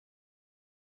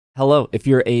hello. If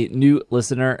you're a new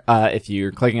listener, if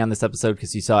you're clicking on this episode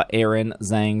because you saw Aaron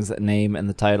Zheng's name in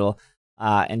the title,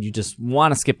 and you just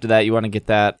want to skip to that, you want to get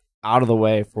that out of the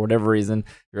way for whatever reason,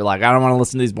 you're like, I don't want to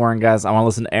listen to these boring guys, I want to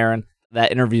listen to Aaron.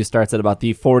 That interview starts at about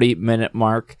the 40-minute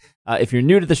mark. If you're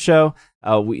new to the show,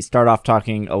 we start off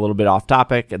talking a little bit off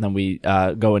topic, and then we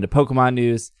go into Pokemon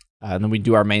news, and then we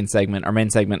do our main segment. Our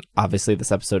main segment, obviously,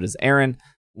 this episode is Aaron.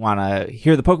 Want to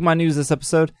hear the Pokemon news this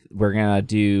episode? We're going to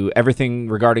do everything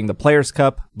regarding the Players'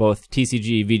 Cup, both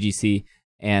TCG, VGC,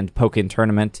 and Pokken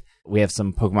Tournament. We have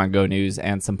some Pokemon Go news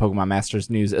and some Pokemon Masters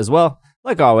news as well,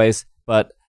 like always.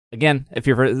 But again, if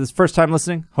you're this first time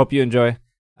listening, hope you enjoy.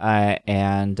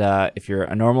 And if you're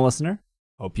a normal listener,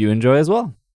 hope you enjoy as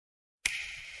well.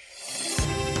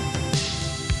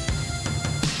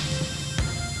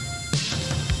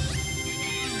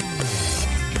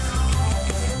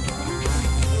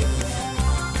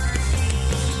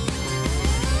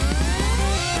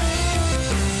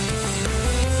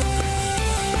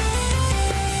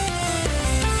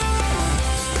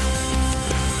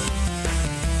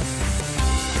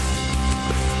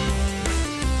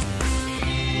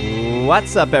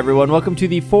 What's up, everyone? Welcome to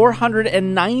the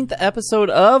 409th episode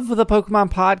of the Pokemon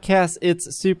Podcast.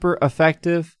 It's super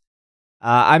effective.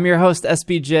 I'm your host,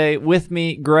 SBJ. With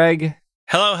me, Greg.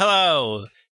 Hello, hello.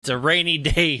 It's a rainy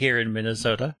day here in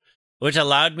Minnesota, which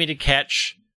allowed me to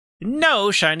catch no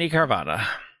shiny Carvana.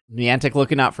 Niantic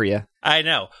looking out for you. I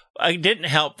know. It didn't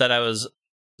help that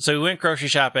so we went grocery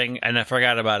shopping and I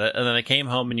forgot about it. And then I came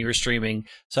home and you were streaming.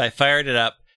 So I fired it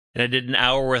up. And I did an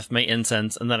hour worth of my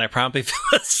incense, and then I promptly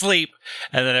fell asleep.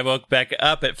 And then I woke back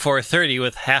up at 4:30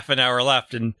 with half an hour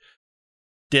left and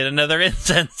did another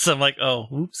incense. I'm like, oh,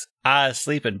 oops, I was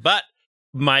sleeping. But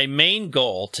my main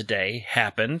goal today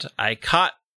happened. I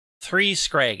caught 3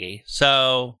 Scraggy,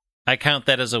 so I count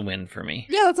that as a win for me.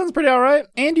 Yeah, that sounds pretty all right.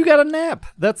 And you got a nap.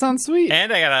 That sounds sweet.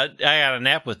 And I got a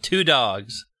nap with 2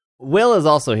 dogs. Will is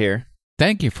also here.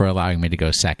 Thank you for allowing me to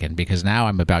go second, because now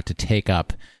I'm about to take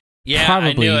up Yeah, probably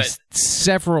I knew it.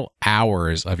 several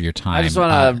hours of your time. I just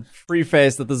want to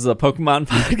preface that this is a Pokemon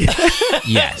podcast.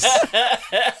 Yes.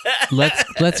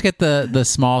 Let's get the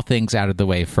small things out of the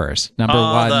way first. Number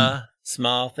All one, the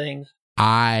small things.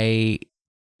 I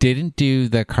didn't do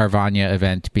the Carvana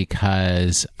event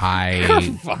because I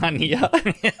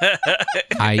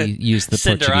used the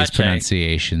Portuguese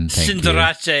pronunciation.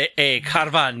 Sinderace e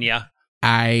Carvana.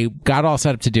 I got all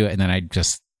set up to do it, and then I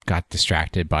just got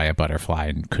distracted by a butterfly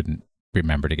and couldn't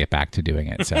remember to get back to doing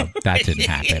it, so that didn't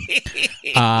happen.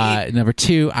 Number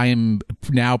 2, I am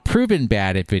now proven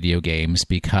bad at video games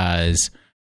because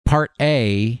Part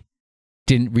A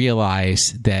didn't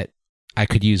realize that I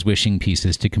could use wishing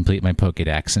pieces to complete my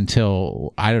Pokédex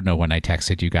until, I don't know when I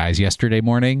texted you guys, yesterday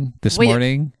morning? This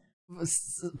morning?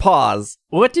 Pause.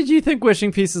 What did you think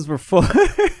wishing pieces were for?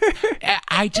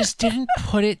 I just didn't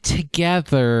put it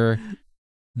together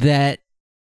that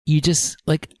you just,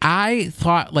 like, I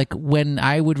thought, like, when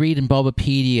I would read in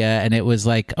Bulbapedia and it was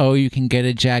like, oh, you can get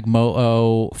a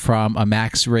Jagmo-O from a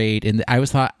max raid, and I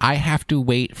was thought, I have to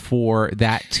wait for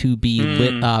that to be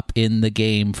lit up in the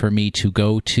game for me to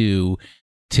go to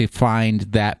find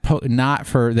that, not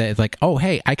for that, like, oh,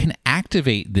 hey, I can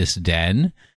activate this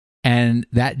den, and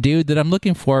that dude that I'm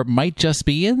looking for might just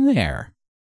be in there.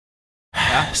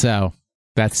 Yeah. So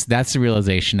that's the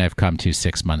realization I've come to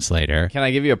 6 months later. Can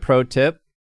I give you a pro tip?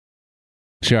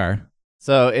 Sure.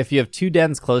 So if you have 2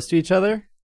 dens close to each other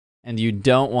and you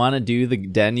don't want to do the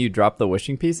den you drop the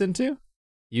wishing piece into,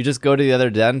 you just go to the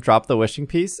other den, drop the wishing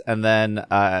piece, and then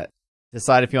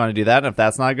decide if you want to do that. And if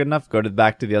that's not good enough, go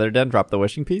back to the other den, drop the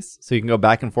wishing piece. So you can go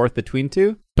back and forth between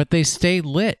 2. But they stay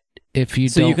lit if you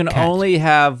don't. So you can only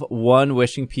have 1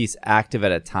 wishing piece active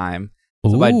at a time.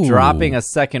 So by dropping a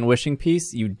second wishing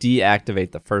piece, you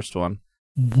deactivate the first one.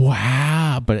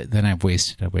 Wow, but then I've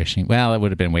wasted a wishing. Well, it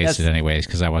would have been wasted anyways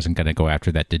because I wasn't going to go after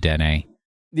that Dedenne.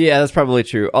 Yeah, that's probably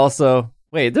true. Also,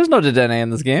 wait, there's no Dedenne in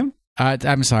this game.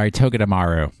 I'm sorry,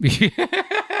 Togedemaru.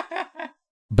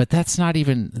 But that's not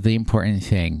even the important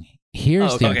thing.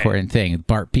 Here's the important thing.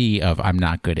 Part B of I'm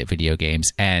not good at video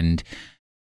games and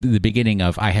the beginning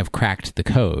of I have cracked the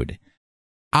code.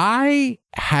 I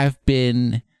have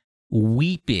been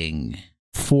weeping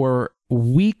for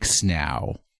weeks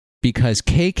now because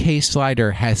KK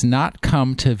Slider has not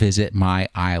come to visit my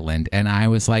island. And I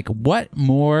was like, what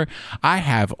more? I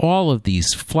have all of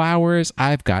these flowers.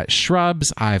 I've got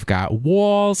shrubs. I've got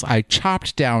walls. I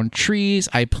chopped down trees.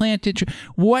 I planted.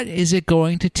 What is it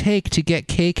going to take to get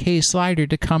KK Slider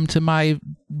to come to my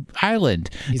island?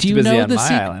 He's too busy on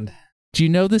my island. Do you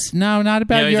know this? No, not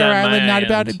about your island. Not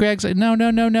about Greg's.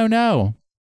 No.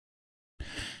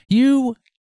 You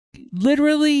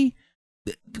literally,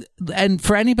 and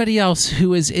for anybody else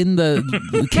who is in the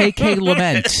KK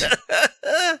Lament,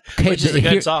 which is a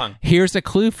good song. Here's a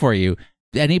clue for you.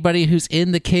 Anybody who's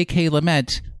in the KK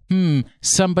Lament,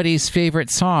 somebody's favorite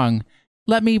song,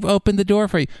 let me open the door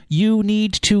for you. You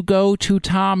need to go to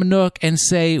Tom Nook and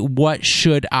say, what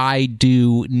should I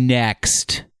do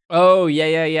next? Oh,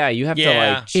 yeah. You have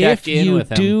to check in with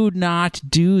him. If you do not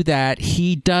do that,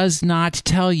 he does not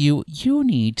tell you, you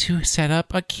need to set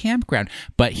up a campground.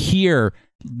 But here,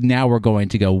 now we're going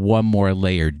to go one more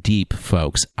layer deep,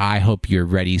 folks. I hope you're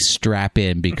ready. Strap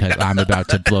in, because I'm about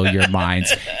to blow your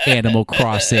minds. Animal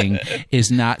Crossing is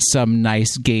not some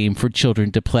nice game for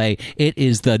children to play. It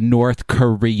is the North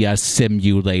Korea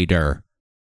simulator.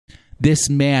 This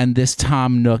man, this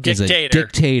Tom Nook, is a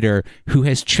dictator who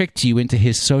has tricked you into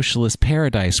his socialist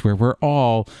paradise where we're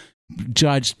all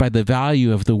judged by the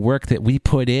value of the work that we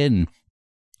put in.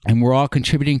 And we're all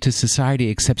contributing to society,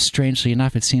 except strangely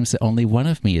enough, it seems that only one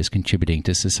of me is contributing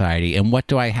to society. And what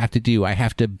do I have to do? I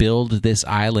have to build this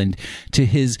island to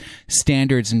his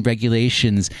standards and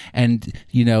regulations. And,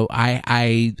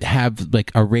 I have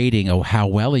like a rating. Oh, how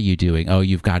well are you doing? Oh,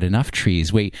 you've got enough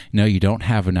trees. Wait, no, you don't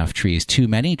have enough trees. Too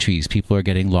many trees. People are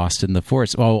getting lost in the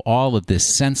forest. Oh, all of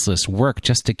this senseless work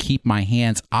just to keep my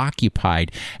hands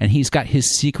occupied. And he's got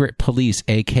his secret police,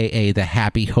 a.k.a. the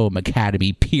Happy Home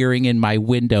Academy, peering in my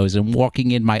window and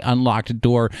walking in my unlocked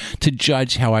door to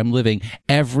judge how I'm living.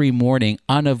 Every morning,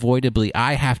 unavoidably,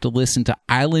 I have to listen to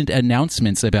island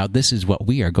announcements about this is what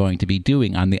we are going to be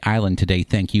doing on the island today.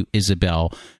 Thank you,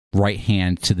 Isabel, right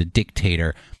hand to the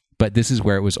dictator. But this is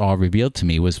where it was all revealed to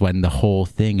me, was when the whole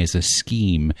thing is a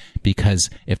scheme. Because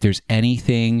if there's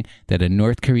anything that a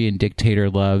North Korean dictator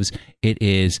loves, it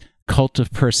is cult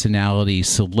of personality,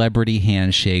 celebrity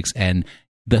handshakes, and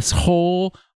this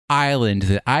whole island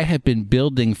that I have been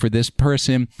building for this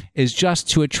person is just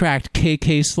to attract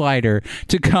KK Slider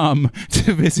to come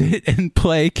to visit and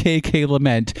play KK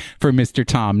Lament for Mr.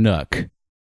 Tom Nook.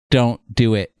 Don't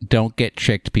do it. Don't get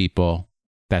tricked, people.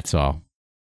 That's all.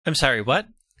 I'm sorry, what?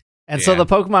 And so the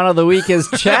Pokemon of the week is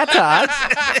Chatot.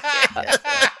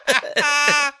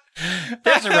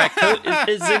 There's a raccoon.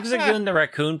 Is Zigzagoon the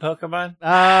raccoon Pokemon?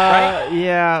 Right?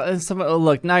 Yeah.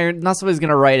 Look, now somebody's going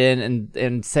to write in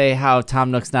and say how Tom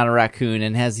Nook's not a raccoon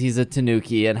and he's a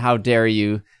Tanuki, and how dare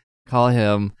you call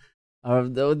him.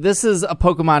 This is a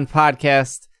Pokemon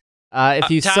podcast.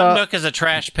 Tom Nook is a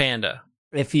trash panda.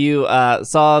 If you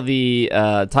saw the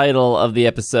title of the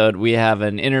episode, we have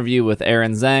an interview with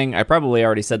Aaron Zheng. I probably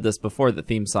already said this before the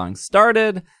theme song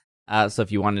started. So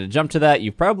if you wanted to jump to that,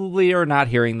 you probably are not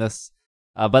hearing this,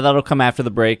 but that'll come after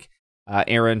the break.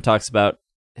 Aaron talks about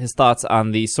his thoughts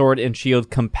on the Sword and Shield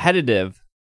competitive,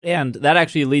 and that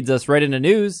actually leads us right into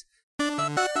news.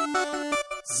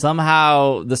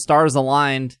 Somehow the stars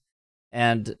aligned,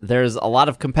 and there's a lot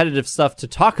of competitive stuff to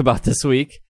talk about this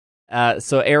week.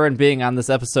 So Aaron being on this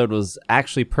episode was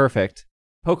actually perfect.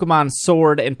 Pokemon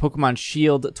Sword and Pokemon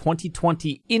Shield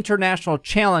 2020 International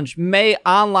Challenge May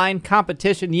online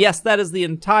competition. Yes, that is the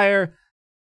entire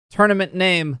tournament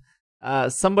name.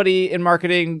 Somebody in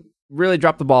marketing really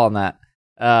dropped the ball on that.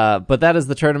 But that is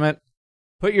the tournament.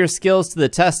 Put your skills to the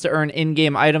test to earn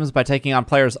in-game items by taking on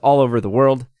players all over the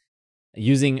world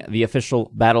using the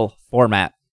official battle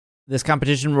format. This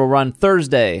competition will run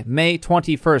Thursday, May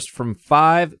 21st from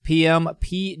 5 p.m.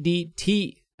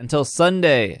 PDT until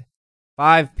Sunday,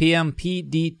 5 p.m.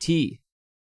 PDT.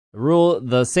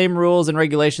 The same rules and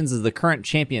regulations as the current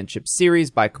championship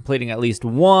series by completing at least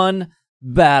one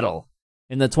battle.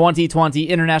 In the 2020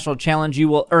 International Challenge, you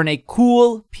will earn a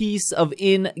cool piece of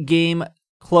in-game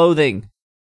clothing.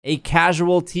 A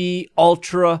Casualty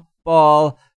Ultra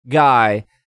Ball guy.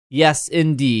 Yes,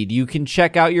 indeed. You can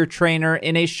check out your trainer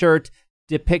in a shirt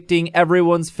depicting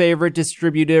everyone's favorite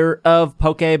distributor of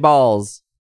Pokeballs.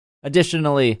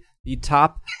 Additionally, the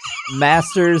top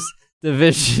Masters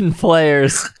Division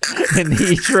players in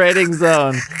each rating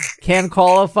zone can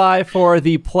qualify for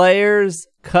the Players'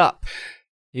 Cup.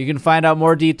 You can find out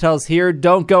more details here.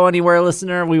 Don't go anywhere,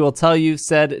 listener. We will tell you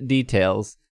said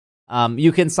details.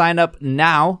 You can sign up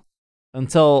now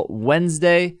until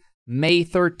Wednesday, May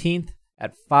 13th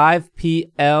at 5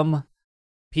 p.m.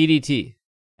 PDT.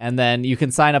 And then you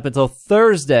can sign up until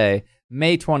Thursday,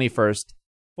 May 21st,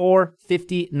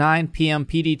 4:59 p.m.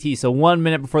 PDT. So 1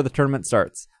 minute before the tournament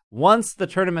starts. Once the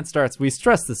tournament starts, we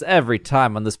stress this every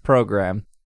time on this program.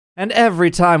 And every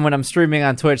time when I'm streaming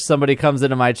on Twitch, somebody comes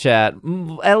into my chat,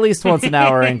 at least once an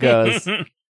hour, and goes,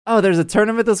 "Oh, there's a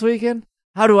tournament this weekend?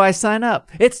 How do I sign up?"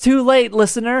 It's too late,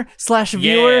 listener,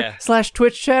 /viewer,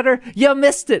 /Twitch chatter. You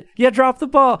missed it. You dropped the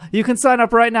ball. You can sign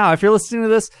up right now. If you're listening to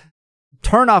this,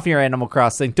 turn off your Animal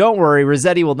Crossing. Don't worry,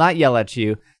 Rossetti will not yell at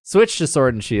you. Switch to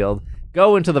Sword and Shield.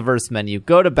 Go into the Verse menu.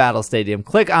 Go to Battle Stadium.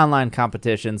 Click Online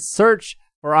Competitions. Search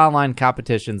for online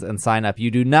competitions and sign up.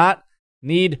 You do not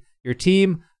need your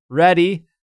team ready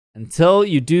until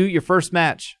you do your first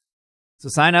match. So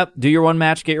sign up, do your one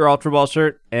match, get your Ultra Ball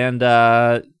shirt, and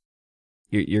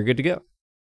you're good to go.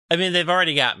 I mean, they've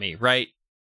already got me, right?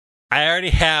 I already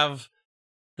have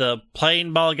the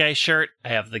plain Ball Guy shirt. I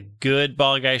have the good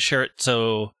Ball Guy shirt,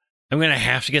 so I'm going to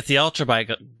have to get the Ultra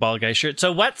Ball Guy shirt.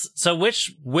 So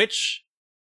which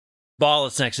ball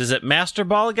is next? Is it Master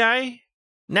Ball Guy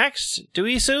next, do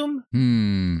we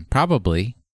assume?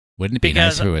 Probably. Wouldn't it be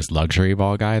nice if it was Luxury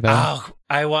Ball Guy, though? Oh,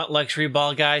 I want Luxury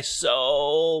Ball Guy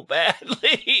so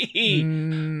badly.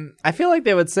 I feel like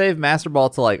they would save Master Ball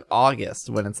to like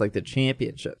August when it's like the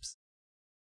championships.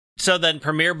 So then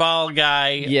Premier Ball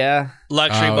Guy,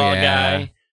 Luxury Ball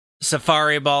Guy,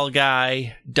 Safari Ball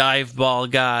Guy, Dive Ball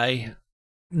Guy.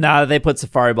 Nah, they put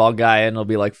Safari Ball Guy and it'll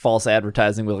be like false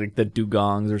advertising with like the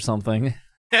dugongs or something.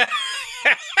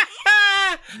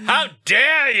 How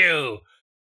dare you!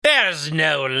 There's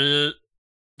no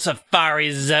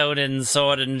Safari Zone in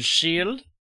Sword and Shield.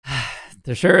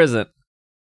 There sure isn't.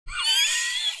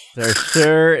 There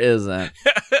sure isn't.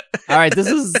 All right, this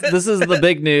is the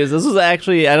big news. This was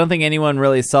actually, I don't think anyone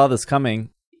really saw this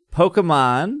coming.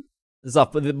 Pokemon is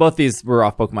off. Both these were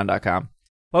off Pokemon.com.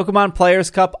 Pokemon Players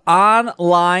Cup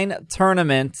online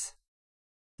tournament.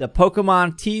 The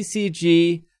Pokemon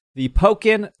TCG, the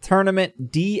Pokken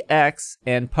Tournament DX,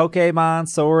 and Pokemon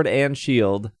Sword and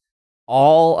Shield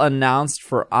all announced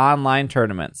for online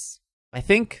tournaments. I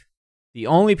think the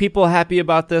only people happy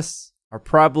about this are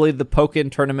probably the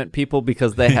Pokken Tournament people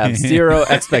because they have zero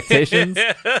expectations,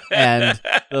 and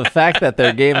the fact that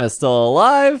their game is still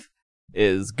alive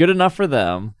is good enough for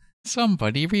them.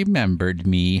 Somebody remembered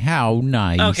me. How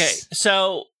nice. Okay,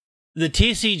 so the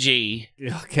TCG...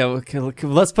 Okay,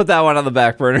 let's put that one on the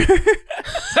back burner.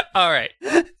 All right.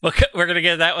 We're going to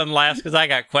get that one last because I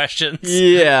got questions.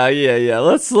 Yeah.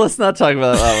 Let's not talk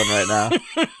about that one right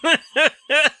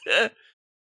now.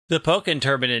 The Pokken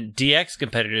Tournament DX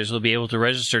competitors will be able to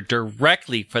register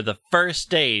directly for the first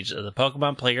stage of the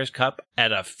Pokemon Players Cup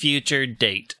at a future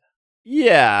date.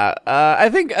 Yeah, I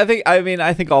think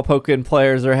all Pokken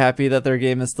players are happy that their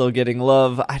game is still getting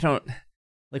love. I don't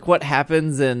like what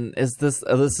happens, and is this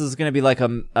is going to be like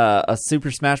a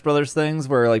Super Smash Brothers things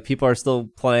where like people are still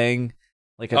playing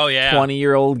like a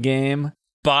 20-year-old game.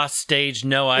 Boss stage,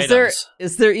 no items.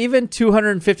 Is there even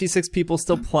 256 people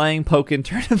still playing Pokken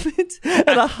Tournament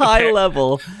at a high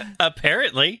level?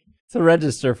 Apparently, to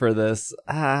register for this.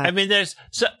 I mean, there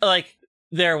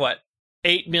are what,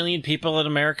 8 million people in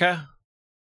America?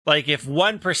 Like, if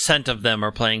 1% of them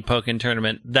are playing Pokken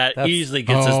Tournament, that's easily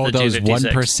gets us the 256.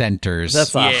 Those 1%ers.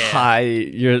 That's a high.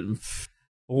 You're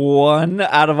 1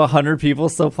 out of 100 people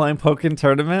still playing Pokken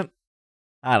Tournament?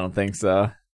 I don't think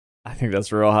so. I think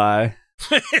that's real high.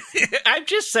 I'm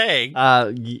just saying.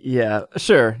 Yeah,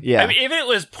 sure. Yeah. I mean, if it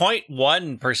was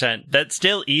 0.1%, that'd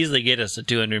still easily get us to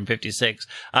 256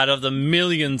 out of the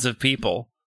millions of people.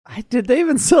 Did they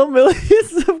even sell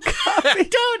millions of copies? I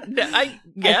guess. I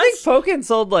think Pokken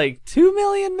sold like 2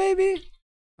 million maybe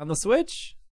on the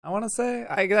Switch, I want to say.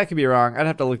 That could be wrong. I'd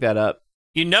have to look that up.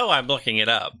 You know I'm looking it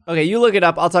up. Okay, you look it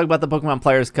up. I'll talk about the Pokemon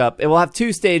Players Cup. It will have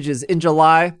 2 stages. In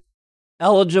July,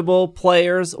 eligible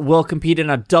players will compete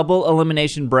in a double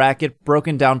elimination bracket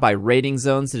broken down by rating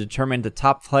zones to determine the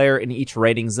top player in each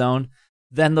rating zone.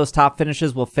 Then those top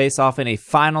finishes will face off in a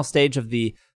final stage of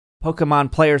the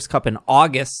Pokemon Players Cup in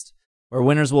August, where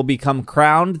winners will become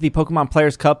crowned the Pokemon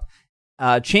Players Cup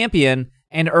champion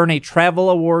and earn a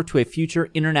travel award to a future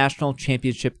international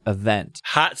championship event.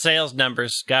 Hot sales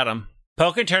numbers. Got them.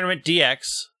 Pokken Tournament DX,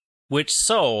 which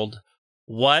sold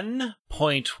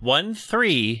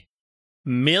 1.13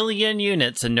 million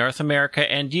units in North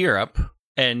America and Europe,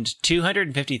 and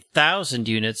 250,000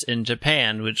 units in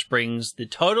Japan, which brings the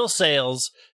total sales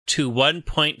to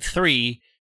 1.3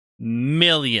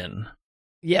 million.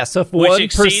 Yeah, so if which 1%...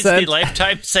 exceeds the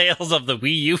lifetime sales of the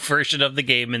Wii U version of the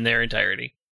game in their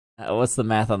entirety. What's the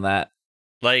math on that?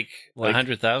 Like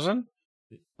 100,000?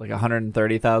 Like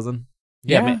 130,000?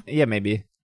 Yeah, maybe.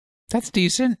 That's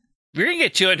decent. We're going to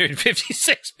get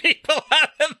 256 people out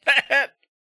of that.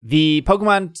 The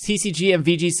Pokemon TCG and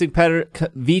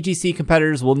VGC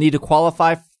competitors will need to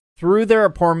qualify through their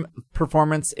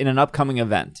performance in an upcoming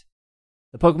event.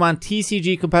 The Pokemon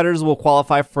TCG competitors will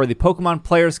qualify for the Pokemon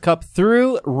Players Cup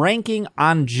through ranking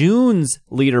on June's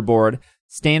leaderboard,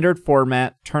 standard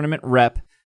format, tournament rep,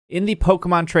 in the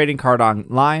Pokemon trading card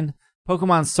online.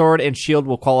 Pokemon Sword and Shield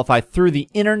will qualify through the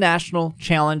International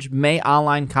Challenge May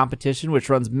Online competition, which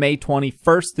runs May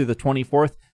 21st through the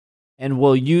 24th, and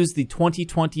will use the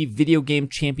 2020 Video Game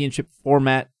Championship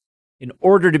format. In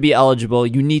order to be eligible,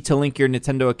 you need to link your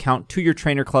Nintendo account to your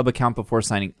Trainer Club account before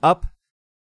signing up.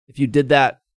 If you did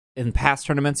that in past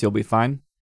tournaments, you'll be fine.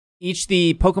 Each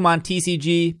the Pokemon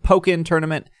TCG, Pokken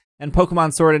tournament, and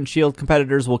Pokemon Sword and Shield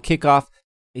competitors will kick off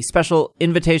a special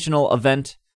invitational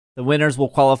event. The winners will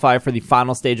qualify for the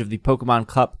final stage of the Pokemon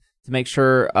Cup. Make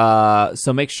sure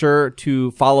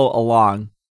to follow along.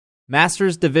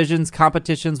 Masters Divisions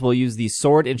competitions will use the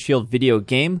Sword and Shield video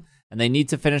game, and they need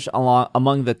to finish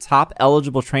among the top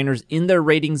eligible trainers in their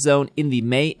rating zone in the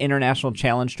May International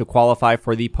Challenge to qualify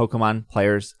for the Pokemon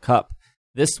Players Cup.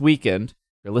 This weekend, if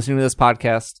you're listening to this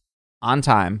podcast on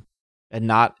time and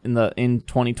not in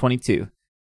 2022,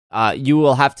 you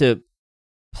will have to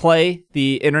play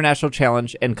the International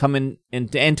Challenge and come in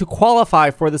and to qualify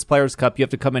for this Players Cup, you have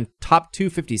to come in top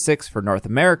 256 for North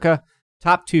America,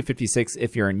 top 256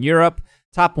 if you're in Europe,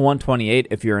 top 128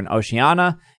 if you're in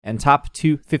Oceania, and top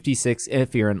 256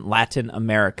 if you're in Latin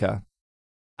America.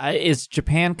 Is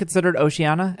Japan considered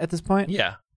Oceania at this point?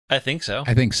 Yeah, I think so.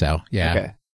 Yeah.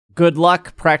 Okay. Good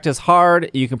luck. Practice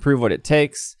hard. You can prove what it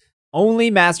takes.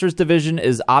 Only Masters Division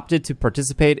is opted to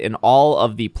participate in all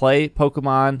of the Play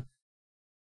Pokemon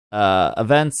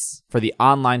events for the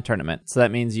online tournament. So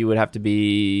that means you would have to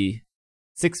be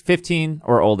 15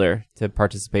 or older to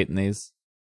participate in these.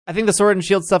 I think the Sword and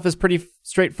Shield stuff is pretty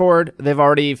straightforward. They've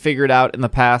already figured out in the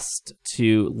past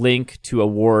to link to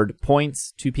award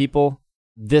points to people.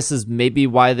 This is maybe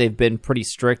why they've been pretty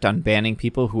strict on banning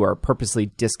people who are purposely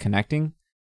disconnecting.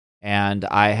 And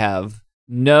I have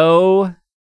no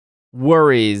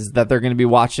worries that they're going to be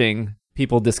watching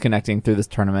people disconnecting through this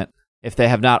tournament if they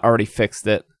have not already fixed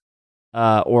it.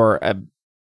 Or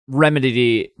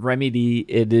remedied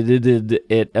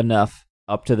it enough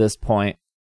up to this point.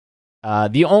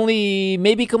 The only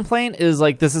maybe complaint is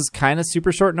like this is kind of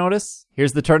super short notice.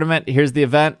 Here's the tournament. Here's the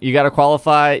event. You got to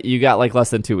qualify. You got like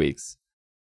less than 2 weeks.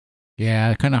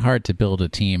 Yeah, kind of hard to build a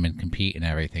team and compete and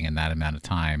everything in that amount of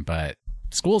time. But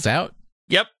school's out.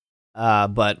 Yep.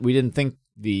 But we didn't think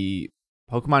the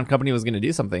Pokemon Company was going to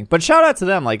do something. But shout out to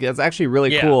them. Like it's actually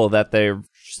really cool that they're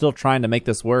still trying to make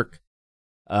this work.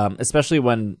 Especially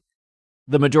when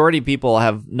the majority of people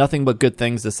have nothing but good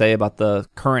things to say about the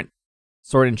current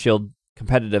Sword and Shield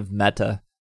competitive meta.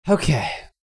 Okay.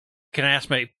 Can I ask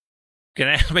my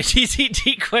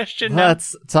TCT question now?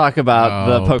 Let's talk about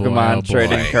the Pokemon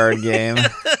trading card game.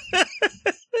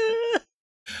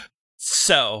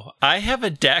 So, I have a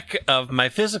deck of my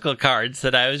physical cards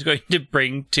that I was going to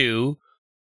bring to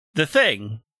the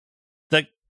thing. The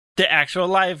actual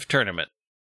live tournament.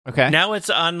 Okay. Now it's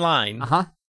online. Uh-huh.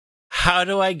 How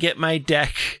do I get my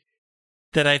deck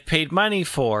that I've paid money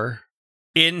for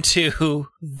into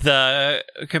the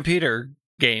computer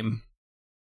game?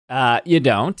 You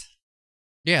don't.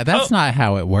 Yeah, that's not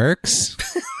how it works.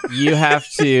 You have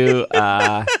to...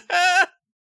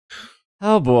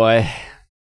 Oh, boy.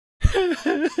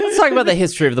 Let's talk about the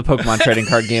history of the Pokemon trading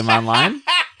card game online.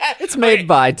 It's made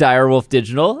by Direwolf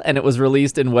Digital, and it was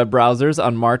released in web browsers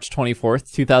on March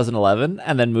 24th, 2011,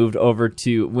 and then moved over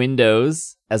to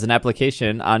Windows as an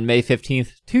application on May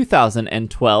 15th,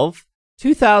 2012.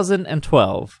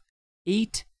 2012.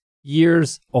 8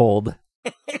 years old.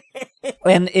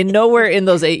 And in nowhere in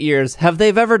those 8 years have they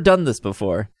ever done this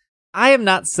before. I am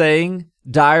not saying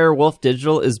Direwolf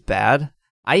Digital is bad.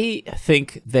 I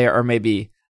think they are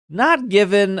maybe not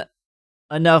given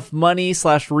enough money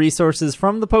 / resources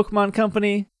from the Pokemon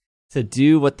Company to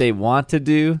do what they want to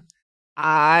do.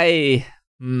 I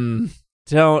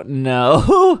don't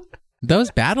know.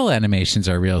 Those battle animations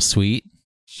are real sweet.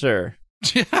 Sure.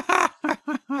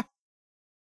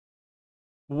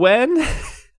 When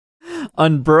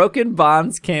Unbroken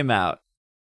Bonds came out,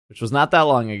 which was not that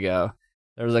long ago,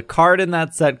 there was a card in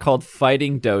that set called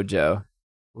Fighting Dojo.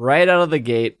 Right out of the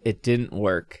gate, it didn't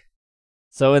work.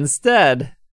 So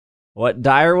instead, what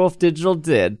Direwolf Digital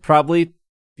did, probably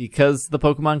because the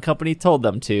Pokemon Company told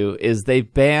them to, is they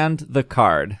banned the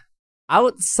card.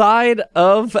 Outside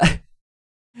of...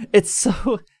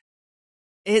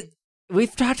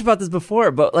 We've talked about this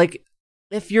before, but like,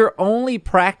 if you're only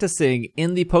practicing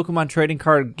in the Pokemon trading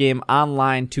card game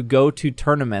online to go to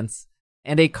tournaments,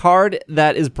 and a card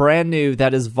that is brand new,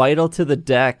 that is vital to the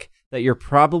deck that you're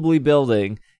probably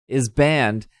building is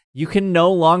banned, you can no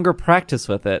longer practice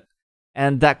with it.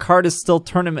 And that card is still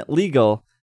tournament legal,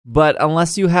 but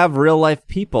unless you have real life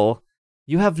people,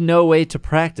 you have no way to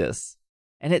practice.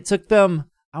 And it took them,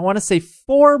 I want to say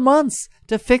 4 months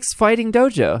to fix Fighting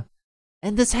Dojo.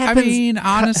 And this happens. I mean,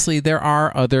 honestly, there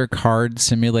are other card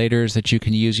simulators that you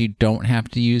can use. You don't have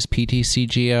to use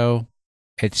PTCGO.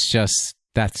 It's just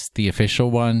that's the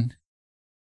official one.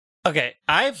 Okay,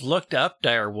 I've looked up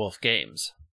Direwolf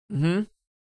games. Mm-hmm.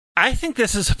 I think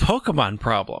this is a Pokemon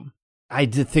problem. I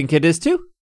did think it is too.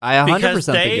 I 100%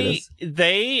 think it is.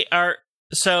 They are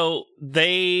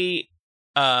they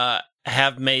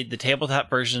have made the tabletop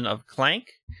version of Clank.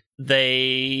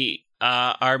 They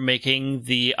are making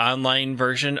the online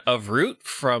version of Root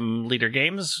from Leader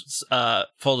Games.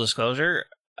 Full disclosure,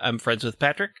 I'm friends with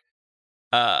Patrick.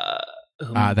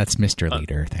 That's Mr.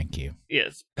 Leader. Thank you.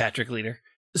 Yes, Patrick Leader.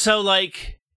 So,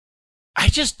 like, I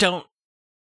just don't...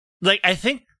 Like, I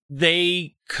think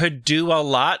they could do a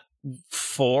lot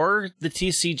for the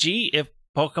TCG if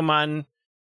Pokemon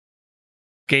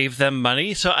gave them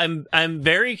money. So I'm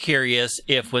very curious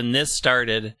if when this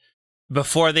started,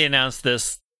 before they announced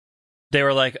this, they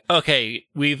were like, okay,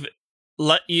 we've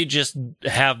let you just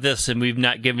have this and we've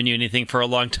not given you anything for a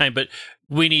long time, but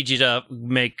we need you to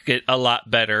make it a lot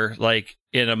better, like,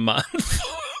 in a month.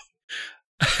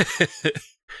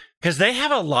 Because they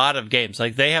have a lot of games.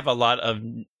 Like, they have a lot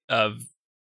of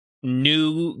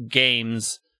new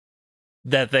games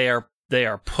that they are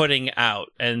putting out.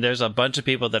 And there's a bunch of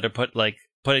people that are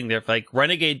putting their, like,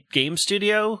 Renegade Game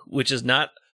Studio, which is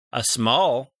not a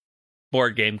small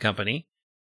board game company,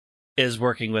 is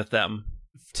working with them.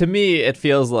 To me, it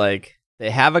feels like they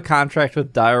have a contract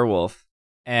with Direwolf,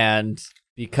 and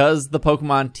because the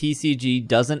Pokemon TCG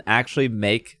doesn't actually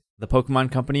make the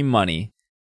Pokemon Company money,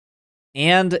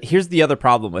 and here's the other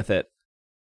problem with it,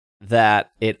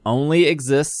 that it only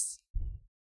exists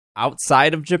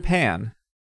outside of Japan,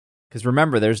 because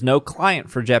remember, there's no client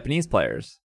for Japanese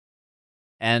players.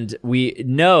 And we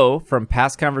know from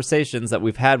past conversations that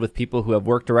we've had with people who have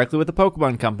worked directly with the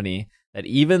Pokemon Company that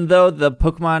even though the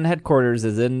Pokemon headquarters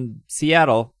is in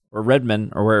Seattle or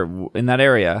Redmond or where in that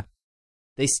area,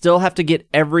 they still have to get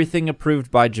everything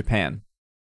approved by Japan.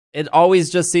 It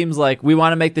always just seems like we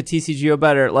want to make the TCGO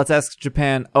better. Let's ask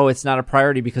Japan. Oh, it's not a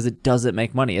priority because it doesn't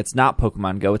make money. It's not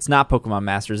Pokemon Go. It's not Pokemon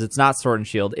Masters. It's not Sword and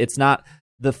Shield. It's not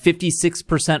the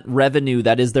 56% revenue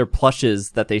that is their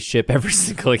plushes that they ship every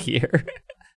single year.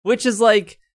 Which is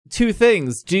like two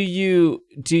things. Do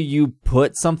you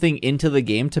put something into the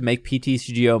game to make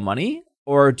PTCGO money?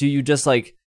 Or do you just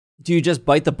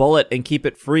bite the bullet and keep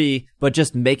it free, but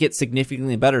just make it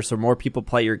significantly better so more people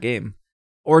play your game?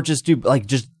 Or just do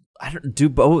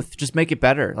both. Just make it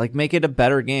better. Like, make it a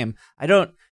better game.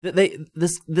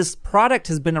 This product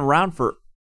has been around for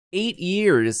 8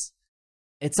 years.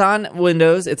 It's on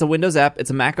Windows. It's a Windows app. It's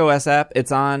a Mac OS app.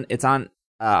 It's on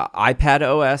iPad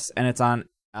OS, and it's on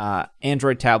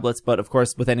Android tablets. But of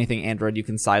course, with anything Android, you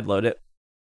can sideload it.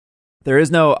 There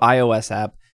is no iOS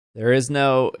app. There is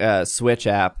no Switch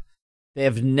app. They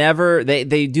have never.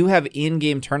 They do have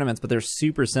in-game tournaments, but they're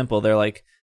super simple. They're like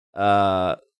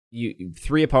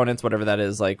 3 opponents, whatever that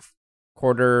is, like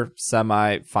quarter,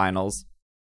 semi-finals,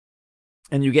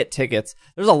 and you get tickets.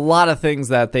 There's a lot of things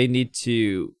that they need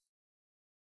to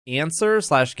answer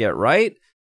 / get right.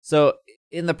 So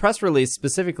in the press release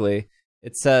specifically,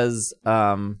 it says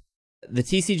the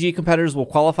TCG competitors will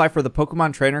qualify for the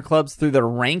Pokemon Trainer Clubs through their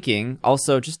ranking.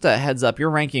 Also, just a heads up, your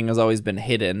ranking has always been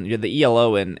hidden. The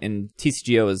ELO in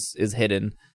TCGO is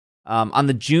hidden. On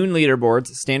the June leaderboards,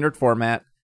 standard format,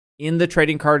 in the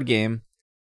trading card game,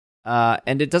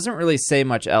 and it doesn't really say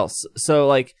much else. So,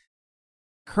 like,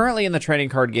 currently in the trading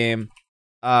card game,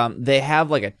 they have,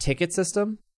 like, a ticket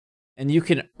system, and you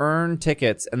can earn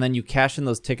tickets, and then you cash in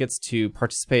those tickets to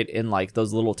participate in, like,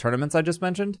 those little tournaments I just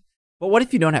mentioned. But what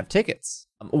if you don't have tickets?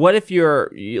 What if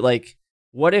you're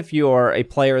a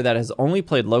player that has only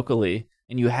played locally,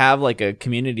 and you have, like, a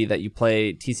community that you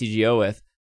play TCGO with,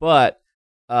 but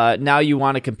now you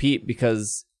want to compete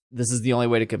because this is the only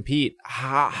way to compete?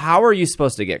 How are you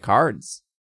supposed to get cards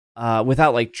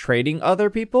without, like, trading other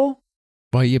people?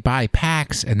 Well, you buy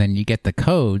packs, and then you get the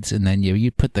codes, and then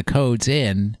you put the codes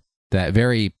in. That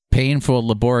very painful,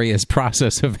 laborious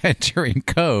process of entering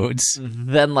codes.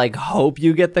 Then, like, hope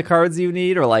you get the cards you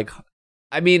need, or, like,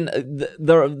 I mean,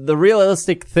 the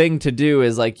realistic thing to do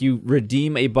is, like, you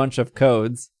redeem a bunch of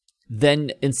codes.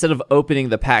 Then instead of opening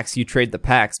the packs, you trade the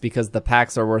packs because the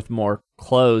packs are worth more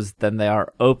closed than they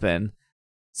are open.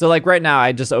 So, like, right now,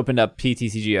 I just opened up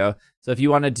PTCGO. So if you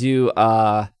want to do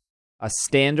a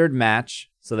standard match,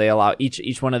 so they allow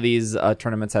each one of these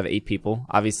tournaments have 8 people.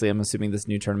 Obviously, I'm assuming this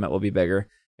new tournament will be bigger.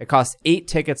 It costs 8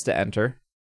 tickets to enter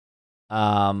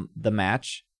the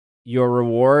match. Your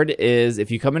reward is, if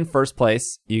you come in first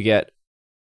place, you get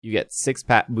 6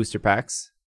 booster packs.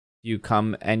 You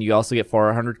come and you also get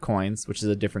 400 coins, which is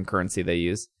a different currency they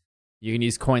use. You can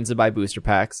use coins to buy booster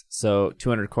packs. So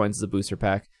 200 coins is a booster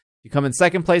pack. You come in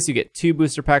second place, you get 2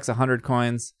 booster packs, 100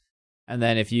 coins. And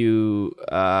then if you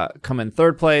come in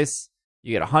third place,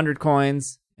 you get 100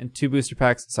 coins and 2 booster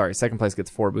packs. Sorry, second place gets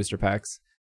 4 booster packs.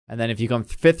 And then if you come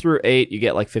 5th through 8, you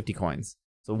get like 50 coins.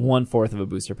 So 1/4 of a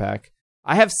booster pack.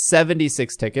 I have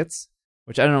 76 tickets,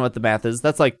 which I don't know what the math is.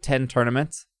 That's like 10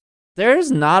 tournaments.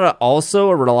 There's not also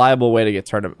a reliable way to get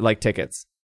tickets.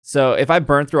 So if I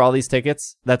burn through all these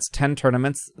tickets, that's 10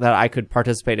 tournaments that I could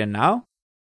participate in now.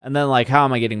 And then like, how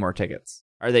am I getting more tickets?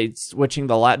 Are they switching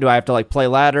the do I have to like play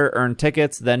ladder, earn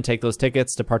tickets, then take those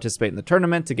tickets to participate in the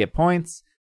tournament to get points?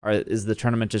 Or is the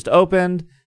tournament just opened?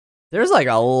 There's like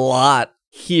a lot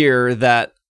here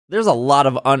that there's a lot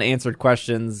of unanswered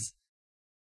questions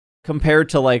compared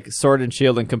to like Sword and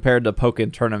Shield and compared to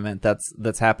Pokken tournament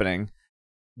that's happening.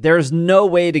 There's no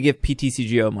way to give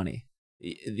PTCGO money.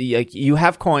 You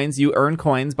have coins, you earn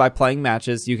coins by playing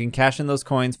matches. You can cash in those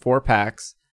coins for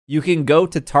packs. You can go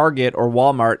to Target or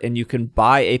Walmart and you can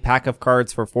buy a pack of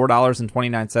cards for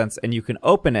 $4.29 and you can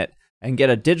open it and get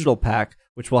a digital pack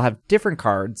which will have different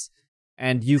cards,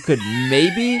 and you could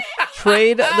maybe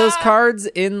trade those cards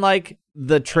in like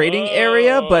the trading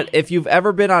area, but if you've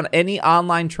ever been on any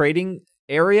online trading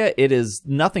area, it is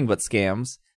nothing but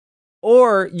scams.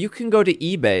 Or you can go to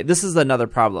eBay. This is another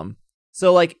problem.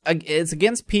 So like it's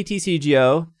against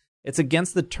PTCGO, it's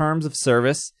against the terms of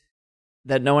service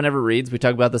that no one ever reads. We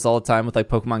talk about this all the time with like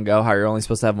Pokemon Go, how you're only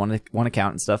supposed to have one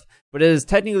account and stuff. But it is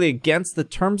technically against the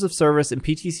terms of service in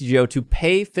PTCGO to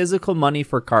pay physical money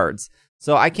for cards.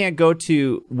 So I can't go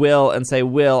to Will and say,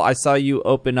 Will, I saw you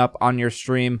open up on your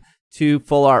stream 2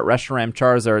 full art Reshiram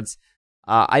Charizards.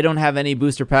 I don't have any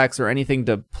booster packs or anything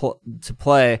to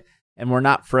play, and we're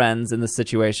not friends in this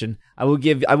situation. I will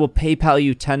PayPal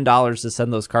you $10 to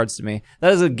send those cards to me.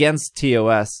 That is against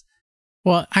TOS.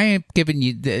 Well, I ain't giving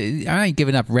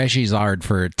up Regizard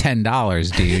for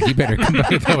 $10, dude. You better come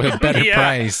up with a better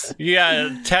price.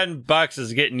 Yeah, $10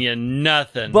 is getting you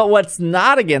nothing. But what's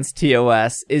not against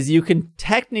TOS is you can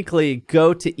technically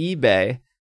go to eBay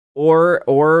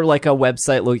or like a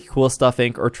website like Cool Stuff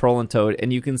Inc. or Troll and Toad,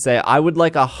 and you can say, I would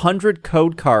like 100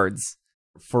 code cards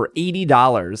for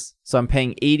 $80. So I'm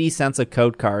paying 80 cents a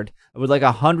code card. I would like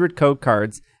 100 code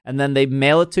cards. And then they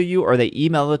mail it to you or they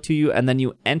email it to you, and then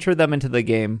you enter them into the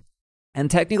game.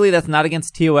 And technically that's not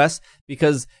against TOS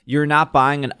because you're not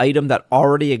buying an item that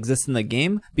already exists in the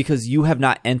game because you have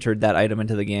not entered that item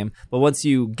into the game. But once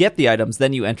you get the items,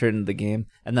 then you enter it into the game,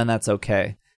 and then that's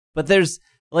okay. But there's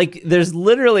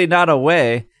literally not a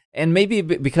way, and maybe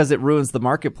because it ruins the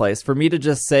marketplace, for me to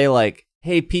just say like,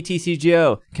 hey,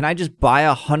 PTCGO, can I just buy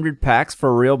 100 packs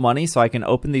for real money so I can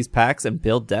open these packs and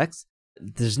build decks?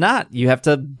 There's not. You have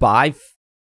to buy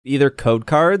either code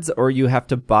cards or you have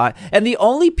to buy. And the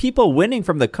only people winning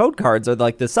from the code cards are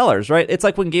like the sellers, right? It's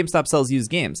like when GameStop sells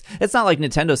used games. It's not like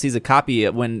Nintendo sees a copy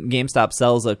when GameStop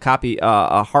sells a copy,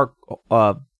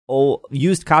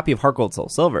 used copy of Heart Gold Soul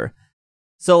Silver.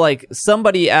 So like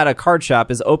somebody at a card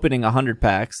shop is opening 100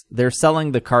 packs. They're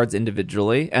selling the cards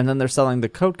individually and then they're selling the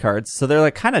code cards. So they're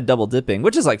like kind of double dipping,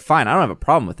 which is like fine. I don't have a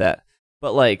problem with that.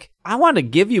 But like, I want to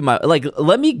give you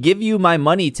let me give you my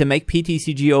money to make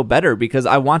PTCGO better because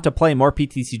I want to play more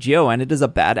PTCGO, and it is a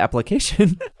bad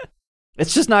application.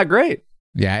 It's just not great.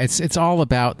 Yeah, it's all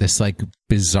about this like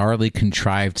bizarrely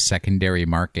contrived secondary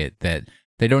market that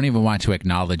they don't even want to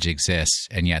acknowledge exists,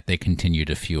 and yet they continue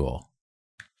to fuel.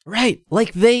 Right.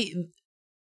 Like in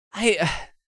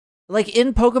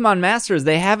Pokemon Masters,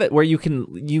 they have it where you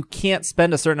can't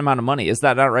spend a certain amount of money. Is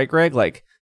that not right, Greg?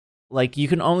 Like you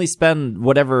can only spend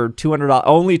whatever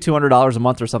only $200 a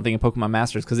month or something in Pokemon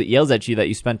Masters because it yells at you that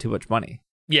you spend too much money.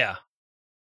 Yeah,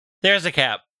 there's a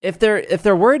cap. If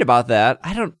they're worried about that,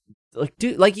 I don't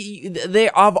they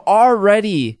have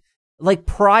already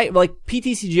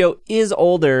PTCGO is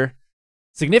older,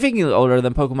 significantly older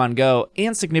than Pokemon Go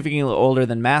and significantly older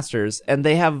than Masters, and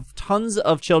they have tons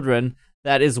of children.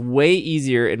 That is way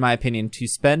easier, in my opinion, to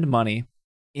spend money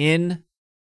in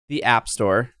the App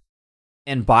Store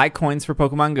and buy coins for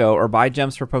Pokemon Go or buy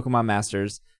gems for Pokemon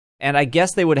Masters. And I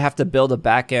guess they would have to build a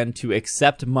back end to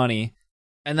accept money.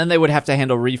 And then they would have to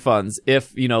handle refunds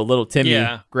if, little Timmy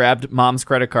grabbed mom's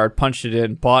credit card, punched it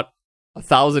in, bought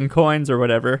 1,000 coins or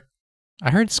whatever.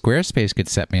 I heard Squarespace could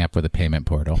set me up with a payment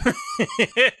portal.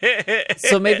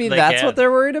 So maybe that's what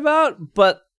they're worried about.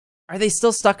 But are they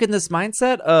still stuck in this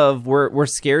mindset of we're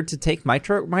scared to take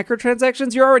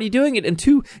microtransactions? You're already doing it in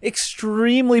 2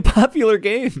 extremely popular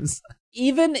games.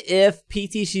 Even if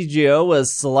PTCGO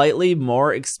was slightly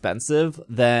more expensive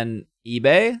than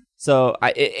eBay, So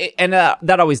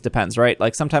that always depends, right?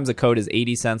 Like sometimes a code is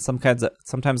 80 cents, sometimes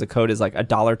a code is like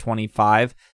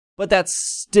 $1.25, but that's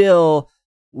still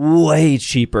way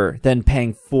cheaper than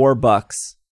paying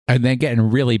 $4 and then getting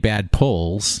really bad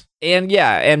pulls. And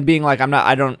and being like,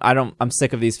 I'm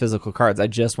sick of these physical cards. I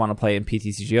just want to play in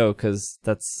PTCGO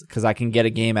because I can get a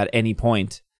game at any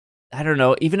point. I don't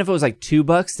know, even if it was like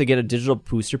 $2 to get a digital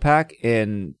booster pack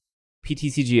in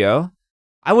PTCGO,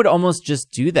 I would almost just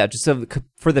do that just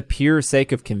for the pure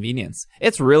sake of convenience.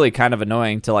 It's really kind of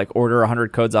annoying to like order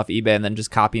 100 codes off eBay and then just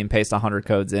copy and paste 100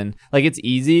 codes in. Like it's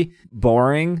easy,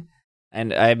 boring,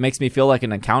 and it makes me feel like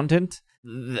an accountant.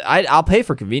 I'll pay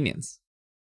for convenience.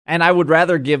 And I would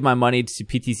rather give my money to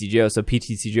PTCGO so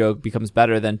PTCGO becomes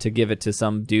better than to give it to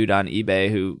some dude on eBay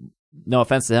who, no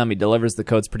offense to him, he delivers the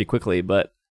codes pretty quickly,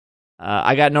 but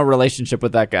I got no relationship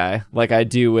with that guy like I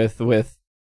do with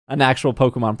an actual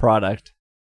Pokemon product.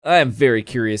 I am very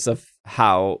curious of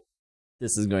how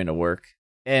this is going to work.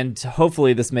 And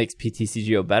hopefully this makes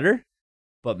PTCGO better.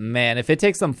 But man, if it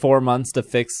takes them 4 months to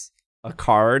fix a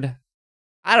card,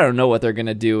 I don't know what they're going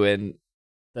to do in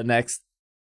the next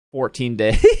 14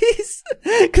 days.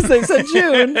 Because they said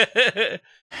June.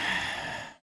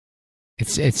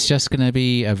 It's just going to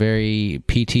be a very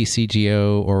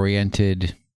PTCGO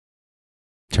oriented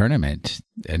tournament.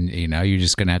 And, you're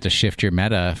just going to have to shift your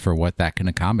meta for what that can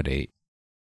accommodate.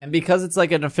 And because it's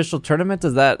like an official tournament,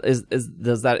 does that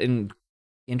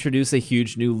introduce a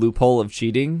huge new loophole of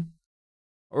cheating,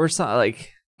 or something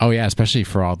like? Oh yeah, especially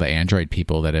for all the Android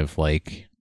people that have like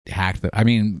hacked the. I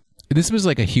mean, this was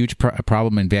like a huge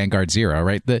problem in Vanguard Zero,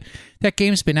 right? That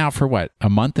game's been out for what, a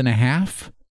month and a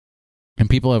half,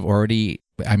 and people have already.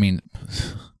 I mean,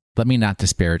 let me not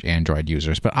disparage Android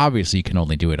users, but obviously you can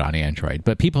only do it on Android.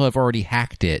 But people have already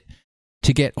hacked it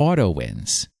to get auto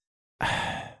wins.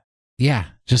 Yeah,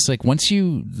 just like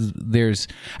there's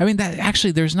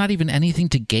not even anything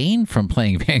to gain from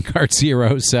playing Vanguard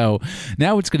Zero. So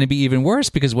now it's going to be even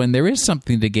worse because when there is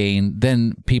something to gain,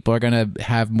 then people are going to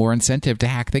have more incentive to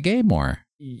hack the game more.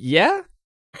 Yeah.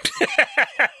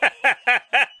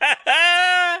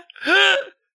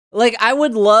 Like I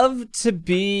would love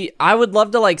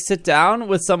to like sit down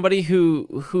with somebody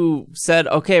who said,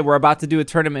 okay, we're about to do a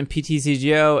tournament in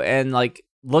PTCGO, and like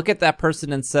look at that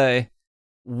person and say,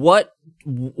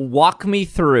 walk me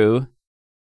through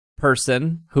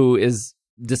person who is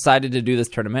decided to do this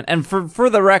tournament. And for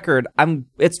the record,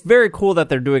 it's very cool that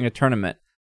they're doing a tournament,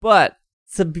 but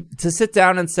to sit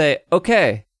down and say,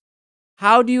 okay,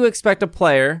 how do you expect a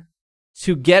player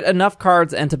to get enough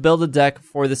cards and to build a deck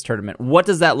for this tournament? What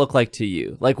does that look like to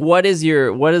you? Like, what is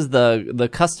the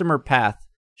customer path?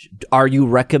 Are you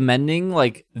recommending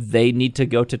like they need to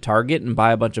go to Target and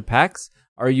buy a bunch of packs?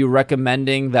 Are you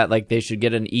recommending that like they should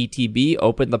get an ETB,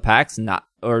 open the packs,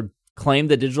 or claim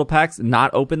the digital packs,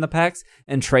 not open the packs,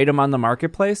 and trade them on the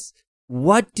marketplace?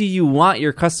 What do you want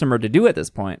your customer to do at this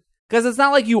point? Because it's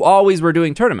not like you always were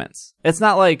doing tournaments. It's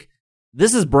not like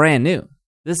this is brand new.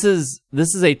 This is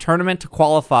a tournament to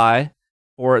qualify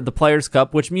for the Players'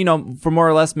 Cup, which, for more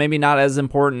or less maybe not as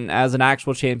important as an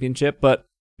actual championship, but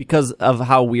because of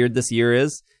how weird this year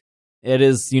is, it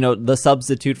is, the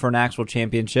substitute for an actual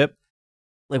championship.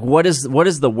 Like, what is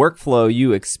the workflow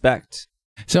you expect?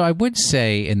 So I would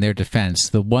say, in their defense,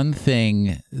 the one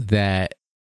thing that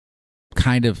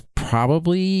kind of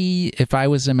probably, if I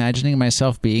was imagining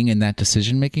myself being in that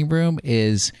decision-making room,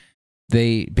 is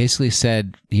they basically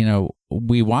said,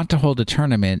 we want to hold a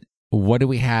tournament. What do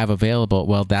we have available?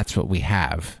 Well, that's what we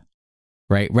have,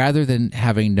 right? Rather than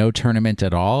having no tournament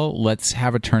at all, let's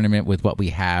have a tournament with what we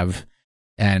have.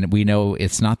 And we know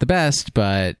it's not the best,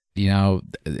 but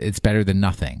it's better than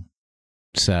nothing.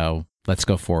 So let's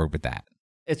go forward with that.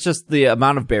 It's just the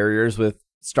amount of barriers with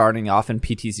starting off in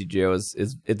PTCGO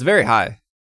is it's very high.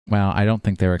 Well, I don't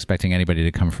think they're expecting anybody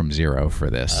to come from zero for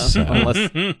this. So.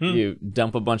 Unless you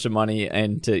dump a bunch of money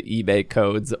into eBay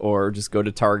codes or just go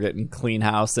to Target and clean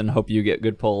house and hope you get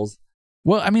good pulls.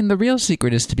 Well, I mean, the real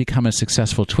secret is to become a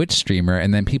successful Twitch streamer,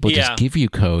 and then people just give you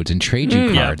codes and trade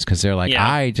you cards because they're like,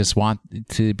 I just want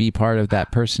to be part of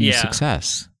that person's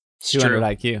success. 200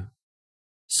 IQ.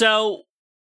 So,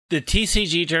 the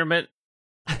TCG tournament,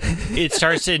 it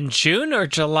starts in June or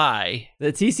July?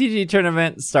 The TCG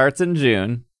tournament starts in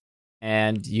June,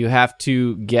 and you have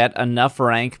to get enough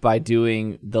rank by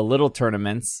doing the little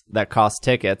tournaments that cost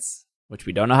tickets, which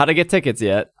we don't know how to get tickets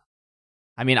yet.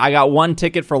 I mean, I got one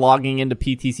ticket for logging into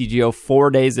PTCGO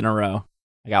 4 days in a row.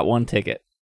 I got one ticket.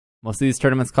 Most of these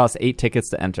tournaments cost 8 tickets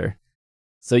to enter.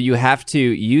 So you have to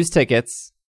use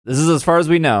tickets This is as far as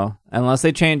we know, unless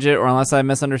they change it or unless I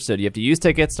misunderstood. You have to use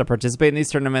tickets to participate in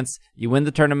these tournaments. You win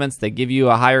the tournaments. They give you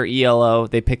a higher ELO.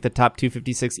 They pick the top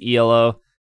 256 ELO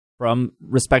from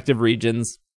respective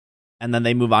regions. And then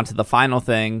they move on to the final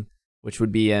thing, which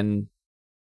would be in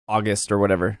August or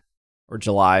whatever, or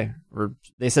July. Or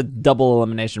they said double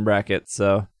elimination bracket.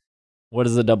 So what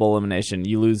is a double elimination?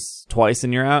 You lose twice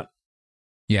and you're out?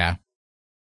 Yeah.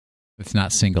 It's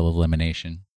not single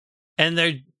elimination.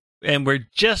 And we're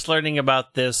just learning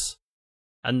about this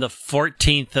on the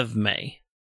 14th of May.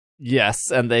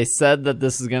 Yes, and they said that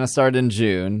this is going to start in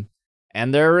June,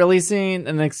 and they're releasing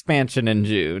an expansion in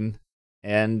June,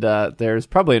 and there's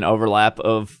probably an overlap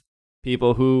of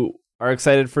people who are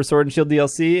excited for Sword and Shield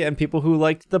DLC and people who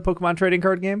liked the Pokemon trading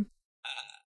card game.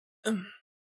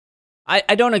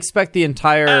 I don't expect the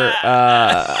entire.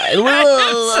 I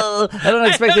don't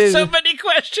expect so many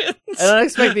questions. I don't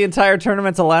expect the entire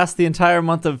tournament to last the entire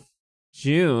month of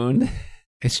June.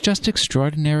 It's just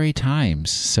extraordinary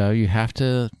times, so you have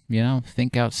to,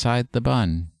 think outside the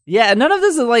bun. Yeah, none of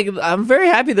this is like. I'm very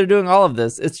happy they're doing all of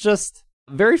this. It's just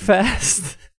very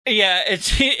fast. Yeah, it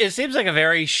seems like a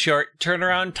very short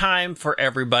turnaround time for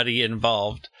everybody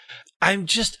involved. I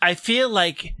feel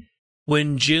like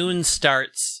when June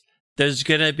starts, there's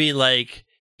going to be like,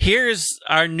 here's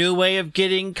our new way of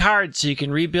getting cards so you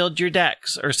can rebuild your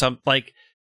decks or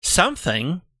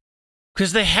something,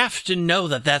 because they have to know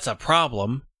that that's a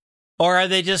problem. Or are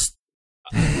they just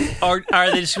going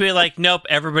to be like, nope,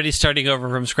 everybody's starting over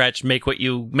from scratch, make what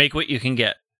you can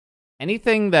get.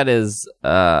 Anything that is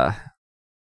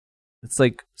it's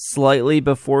like slightly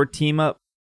before team up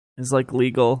is like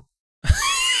legal.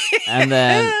 And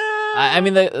then I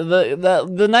mean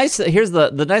the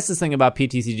nicest thing about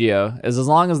PTCGO is as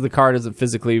long as the card isn't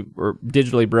physically or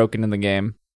digitally broken in the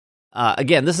game.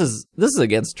 Again, this is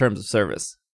against terms of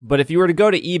service. But if you were to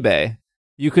go to eBay,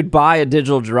 you could buy a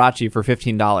digital Jirachi for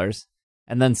 $15,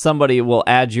 and then somebody will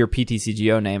add your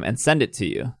PTCGO name and send it to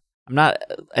you. I'm not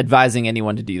advising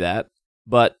anyone to do that,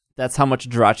 but that's how much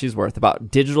Jirachi is worth.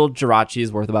 Digital Jirachi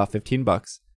is worth about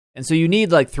 $15. And so you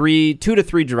need like 2 to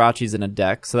 3 Jirachis in a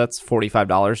deck, so that's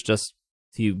 $45 just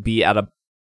to be at a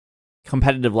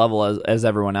competitive level as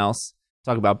everyone else.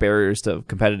 Talk about barriers to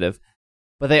competitive.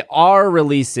 But they are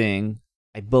releasing,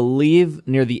 I believe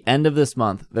near the end of this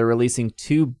month, they're releasing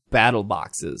 2 battle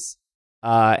boxes.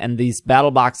 And these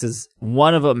battle boxes,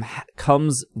 one of them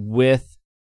comes with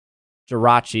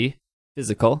Jirachi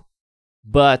physical,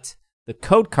 but the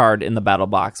code card in the battle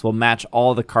box will match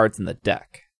all the cards in the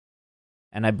deck.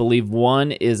 And I believe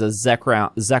one is a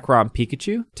Zekrom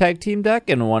Pikachu tag team deck,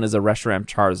 and one is a Reshiram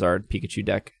Charizard Pikachu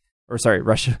deck. Or sorry,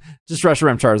 just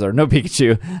Reshiram Charizard, no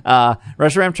Pikachu.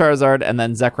 Reshiram Charizard and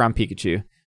then Zekrom Pikachu.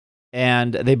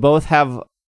 And they both have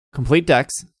complete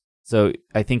decks, so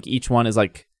I think each one is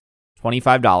like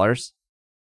 $25.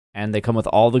 And they come with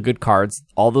all the good cards.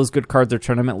 All those good cards are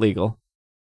tournament legal.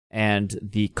 And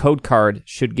the code card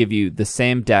should give you the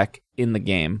same deck in the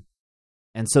game.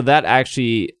 And so that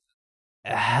actually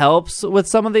helps with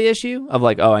some of the issue of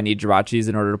like, oh, I need Jirachis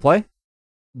in order to play.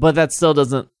 But that still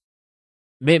doesn't.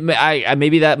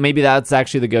 Maybe that's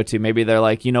actually the go-to. Maybe they're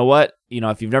like, you know what?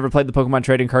 If you've never played the Pokemon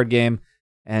trading card game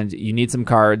and you need some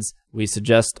cards, we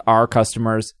suggest our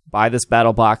customers buy this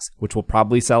battle box, which will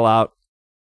probably sell out,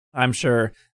 I'm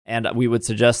sure. And we would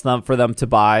suggest for them to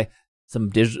buy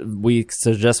we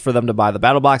suggest for them to buy the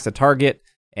battle box at Target,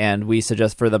 and we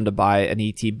suggest for them to buy an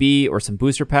ETB or some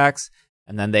booster packs.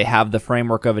 And then they have the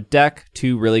framework of a deck,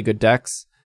 2 really good decks,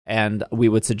 and we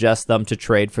would suggest them to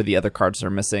trade for the other cards they're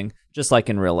missing, just like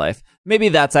in real life. Maybe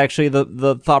that's actually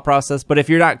the thought process, but if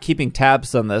you're not keeping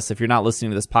tabs on this, if you're not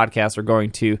listening to this podcast or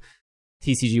going to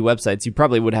TCG websites, you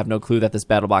probably would have no clue that this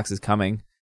battle box is coming.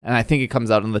 And I think it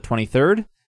comes out on the 23rd.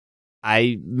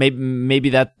 Maybe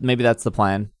that's the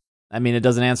plan. I mean, it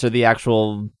doesn't answer the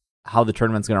actual how the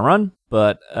tournament's going to run,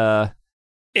 but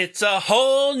it's a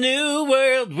whole new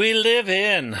world we live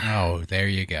in. Oh, there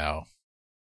you go.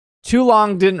 Too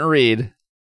long didn't read.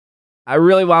 I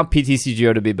really want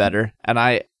PTCGO to be better, and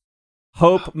I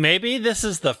hope maybe this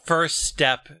is the first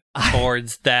step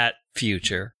towards that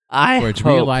future. Towards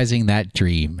realizing that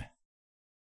dream.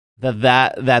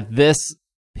 That this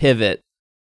pivot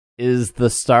is the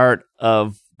start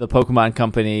of the Pokemon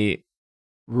Company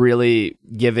really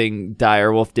giving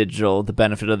Direwolf Digital the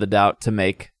benefit of the doubt to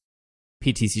make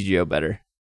PTCGO better.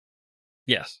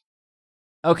 Yes.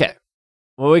 Okay.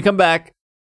 When we come back,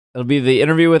 it'll be the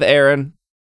interview with Aaron.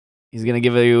 He's going to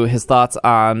give you his thoughts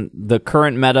on the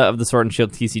current meta of the Sword and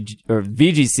Shield TCG or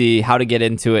VGC, how to get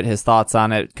into it, his thoughts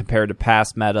on it compared to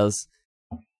past metas,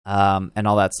 and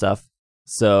all that stuff.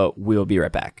 So we will be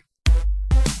right back.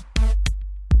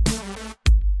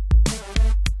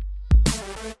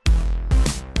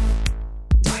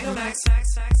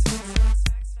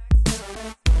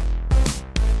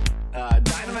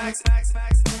 A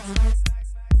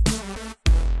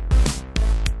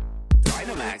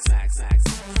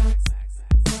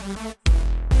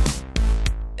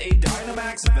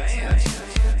Dynamax band.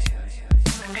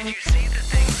 Did you see the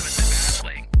things with the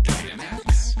battling?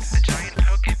 Dynamax. The giant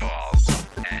Pokeballs.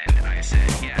 And I said,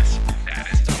 yes, that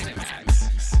is Dynamax.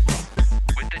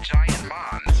 With the giant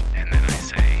Mons. And then I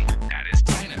say, that is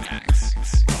Dynamax.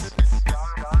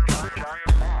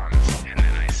 Giant Mons. And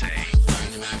then I say,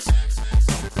 Dynamax.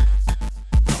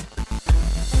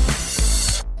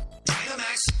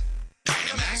 Dynamax.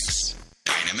 Dynamax.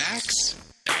 Dynamax.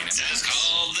 Dynamax is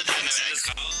called the Dynamax. Is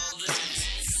called the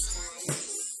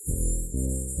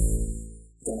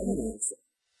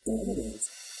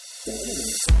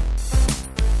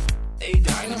A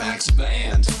Dynamax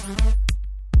band.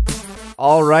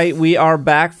 All right, we are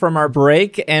back from our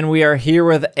break, and we are here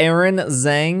with Aaron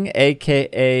Zheng,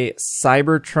 aka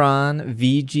Cybertron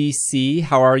VGC.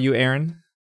 How are you, Aaron?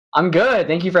 I'm good.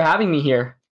 Thank you for having me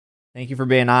here. Thank you for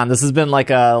being on. This has been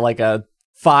like a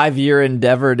 5-year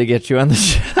endeavor to get you on the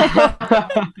show.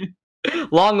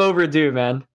 Long overdue,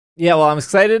 man. Yeah, well, I'm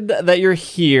excited that you're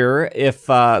here. If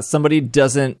somebody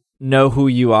doesn't know who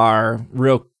you are,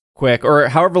 real quick, or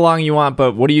however long you want,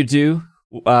 but what do you do?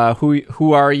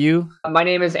 Who are you? My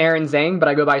name is Aaron Zheng, but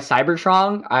I go by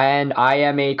Cybertron, and I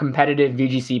am a competitive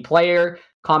VGC player,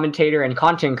 commentator, and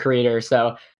content creator.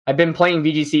 So I've been playing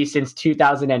VGC since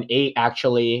 2008,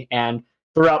 actually, and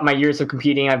throughout my years of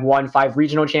competing, I've won 5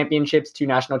 regional championships, 2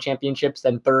 national championships,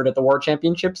 and 3rd at the World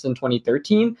Championships in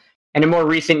 2013. And in more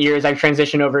recent years, I've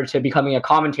transitioned over to becoming a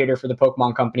commentator for the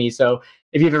Pokemon Company. So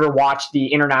if you've ever watched the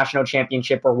International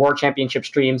Championship or World Championship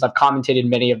streams, I've commentated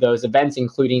many of those events,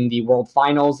 including the World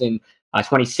Finals in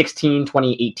 2016,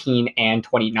 2018, and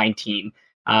 2019.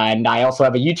 And I also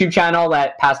have a YouTube channel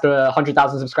that passed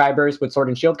 100,000 subscribers with Sword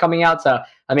and Shield coming out. So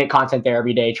I make content there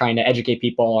every day trying to educate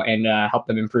people and help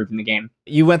them improve in the game.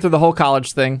 You went through the whole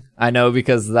college thing, I know,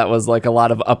 because that was like a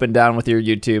lot of up and down with your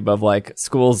YouTube of like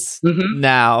schools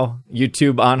now,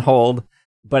 YouTube on hold.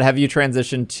 But have you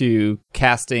transitioned to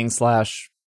casting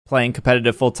 / playing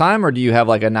competitive full time, or do you have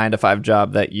like a 9-to-5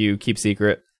 job that you keep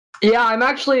secret? Yeah, I'm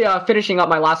actually finishing up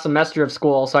my last semester of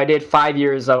school. So I did 5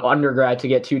 years of undergrad to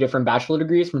get 2 different bachelor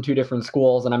degrees from 2 different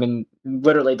schools. And I'm in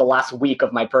literally the last week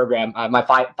of my program. My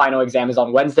final exam is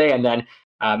on Wednesday, and then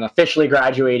I'm officially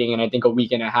graduating in, I think, a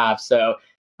week and a half. So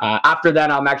after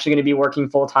that, I'm actually going to be working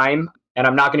full time, and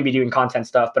I'm not going to be doing content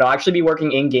stuff, but I'll actually be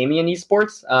working in gaming and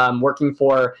esports, working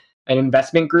for an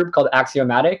investment group called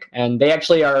Axiomatic. And they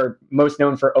actually are most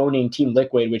known for owning Team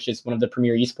Liquid, which is one of the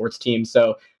premier esports teams.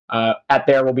 So at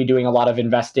there, we'll be doing a lot of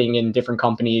investing in different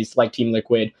companies like Team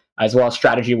Liquid, as well as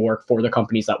strategy work for the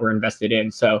companies that we're invested in.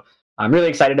 So I'm really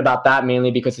excited about that,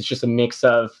 mainly because it's just a mix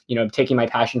of, taking my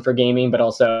passion for gaming, but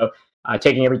also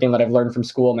taking everything that I've learned from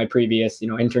school, my previous,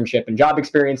 internship and job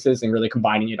experiences, and really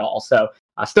combining it all. So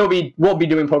we'll be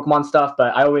doing Pokemon stuff,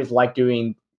 but I always like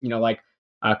doing,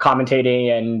 commentating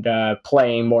and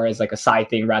playing more as like a side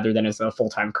thing rather than as a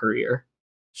full-time career.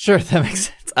 Sure, that makes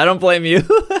sense. I don't blame you.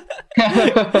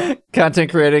 Content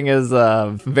creating is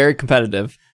very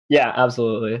competitive. Yeah,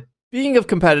 absolutely. Speaking of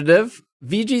competitive,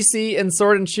 VGC and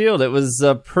Sword and Shield, it was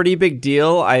a pretty big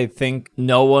deal. I think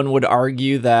no one would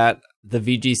argue that the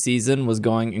VG season was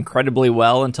going incredibly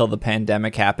well until the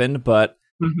pandemic happened. But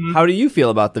how do you feel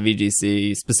about the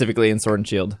VGC, specifically in Sword and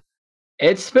Shield?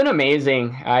 It's been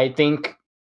amazing. I think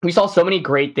we saw so many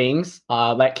great things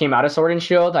that came out of Sword and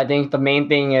Shield. I think the main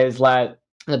thing is that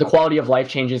the quality of life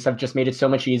changes have just made it so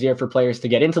much easier for players to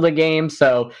get into the game.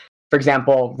 So, for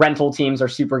example, rental teams are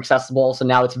super accessible. So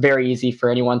now it's very easy for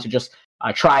anyone to just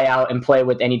try out and play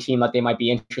with any team that they might be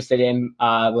interested in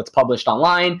that's published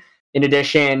online. In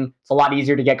addition, it's a lot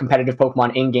easier to get competitive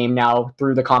Pokemon in-game now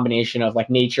through the combination of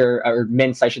like nature or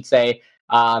mints, I should say.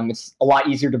 It's a lot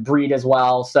easier to breed as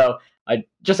well. So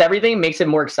just everything makes it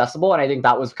more accessible. And I think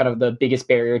that was kind of the biggest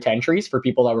barrier to entries for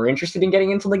people that were interested in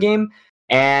getting into the game.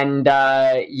 And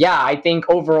I think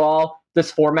overall,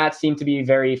 this format seemed to be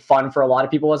very fun for a lot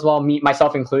of people as well,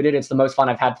 myself included. It's the most fun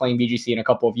I've had playing VGC in a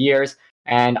couple of years.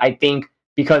 And I think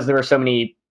because there are so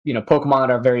many, Pokemon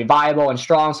that are very viable and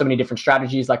strong, so many different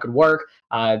strategies that could work,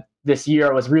 this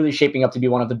year was really shaping up to be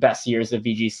one of the best years of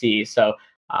VGC. So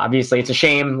obviously, it's a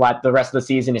shame that the rest of the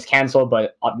season is canceled,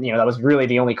 but that was really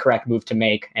the only correct move to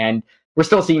make. And we're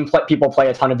still seeing people play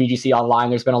a ton of VGC online.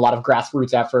 There's been a lot of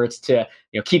grassroots efforts to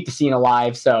keep the scene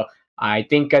alive. So I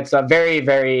think it's a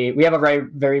we have a very,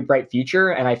 very bright future.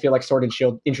 And I feel like Sword and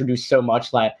Shield introduced so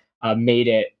much that made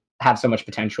it have so much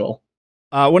potential.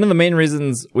 One of the main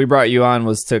reasons we brought you on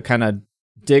was to kind of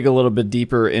dig a little bit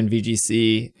deeper in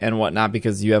VGC and whatnot,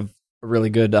 because you have really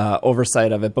good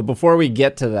oversight of it. But before we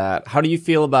get to that, how do you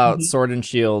feel about Sword and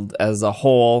Shield as a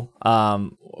whole?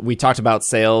 We talked about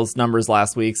sales numbers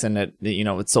last week, and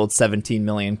it sold 17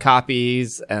 million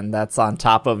copies, and that's on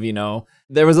top of,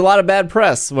 there was a lot of bad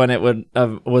press when it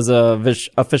was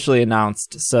officially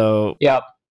announced. So Yep.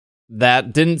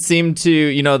 that didn't seem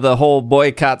to, the whole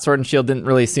boycott Sword and Shield didn't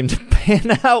really seem to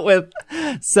pan out with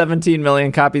 17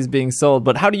 million copies being sold.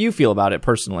 But how do you feel about it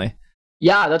personally?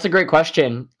 Yeah, that's a great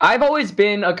question. I've always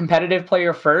been a competitive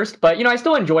player first, but I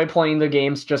still enjoy playing the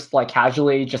games just like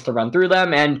casually, just to run through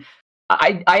them. And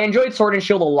I enjoyed Sword and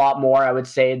Shield a lot more, I would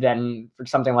say, than for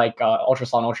something like Ultra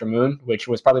Sun, Ultra Moon, which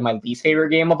was probably my least favorite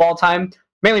game of all time,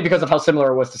 mainly because of how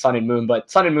similar it was to Sun and Moon.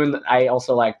 But Sun and Moon, I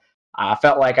also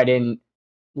felt like I didn't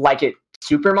like it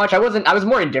super much. I was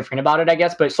more indifferent about it, I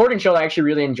guess. But Sword and Shield, I actually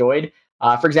really enjoyed.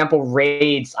 For example,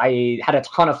 raids, I had a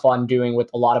ton of fun doing with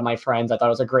a lot of my friends. I thought it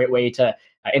was a great way to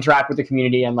interact with the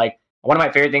community. And one of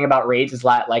my favorite thing about raids is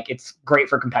that it's great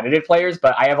for competitive players,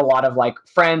 but I have a lot of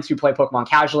friends who play Pokemon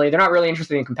casually. They're not really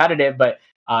interested in competitive, but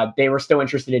they were still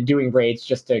interested in doing raids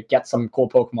just to get some cool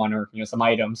Pokemon or some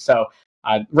items. So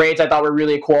raids I thought were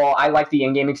really cool. I liked the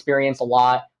in-game experience a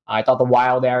lot. I thought the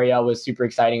wild area was super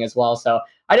exciting as well. So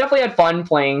I definitely had fun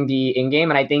playing the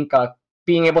in-game, and I think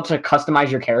being able to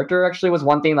customize your character actually was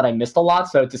one thing that I missed a lot.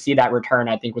 So to see that return,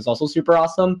 I think was also super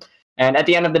awesome. And at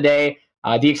the end of the day,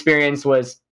 the experience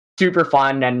was super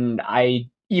fun, and I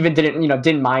even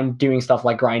didn't mind doing stuff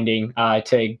like grinding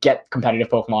to get competitive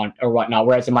Pokemon or whatnot,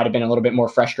 whereas it might have been a little bit more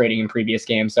frustrating in previous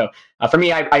games. So for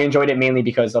me, I enjoyed it mainly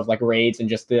because of raids and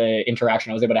just the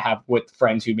interaction I was able to have with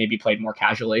friends who maybe played more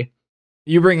casually.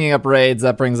 You bringing up raids,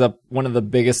 that brings up one of the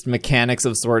biggest mechanics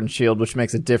of Sword and Shield, which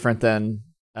makes it different than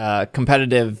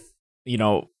competitive,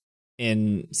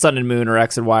 in Sun and Moon or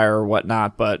X and Y or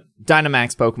whatnot. But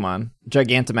Dynamax Pokemon,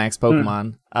 Gigantamax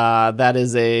Pokemon, that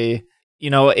is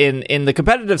in the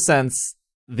competitive sense,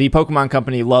 the Pokemon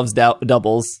Company loves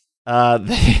doubles.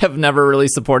 They have never really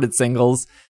supported singles.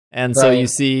 And so you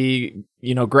see,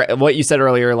 what you said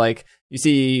earlier, you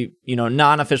see,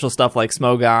 non-official stuff like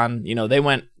Smogon, they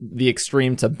went the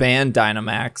extreme to ban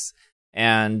Dynamax.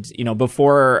 And,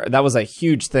 before, that was a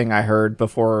huge thing I heard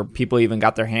before people even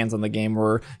got their hands on the game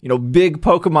where, big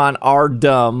Pokemon are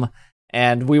dumb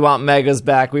and we want Megas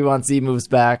back. We want Z-moves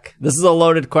back. This is a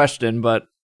loaded question, but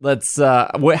let's,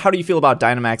 how do you feel about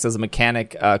Dynamax as a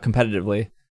mechanic competitively?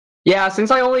 Yeah,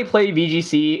 since I only play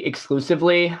VGC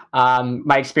exclusively,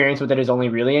 my experience with it is only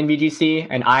really in VGC,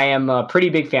 and I am a pretty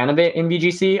big fan of it in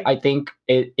VGC. I think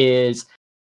it is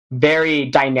very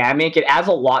dynamic. It adds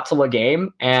a lot to the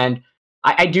game, and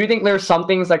I do think there's some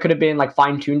things that could have been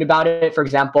fine-tuned about it. For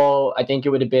example, I think it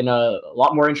would have been a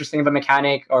lot more interesting of a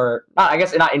mechanic, or not, I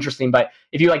guess not interesting, but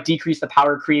if you decrease the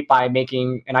power creep by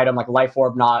making an item like Life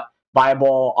Orb not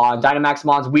viable on Dynamax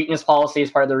Mons. Weakness policy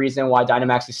is part of the reason why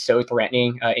Dynamax is so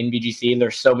threatening in VGC.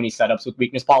 There's so many setups with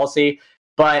weakness policy.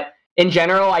 But in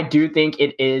general, I do think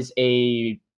it is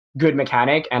a good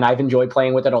mechanic, and I've enjoyed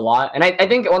playing with it a lot. And I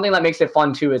think one thing that makes it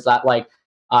fun, too, is that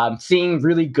seeing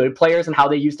really good players and how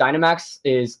they use Dynamax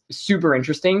is super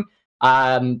interesting.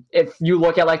 If you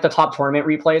look at the top tournament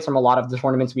replays from a lot of the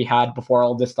tournaments we had before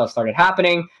all this stuff started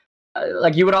happening,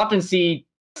 you would often see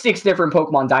 6 different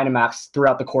Pokemon Dynamax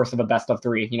throughout the course of a best of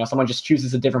 3. Someone just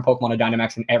chooses a different Pokemon to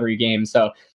Dynamax in every game.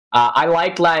 So I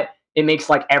like that it makes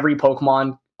every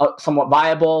Pokemon somewhat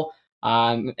viable.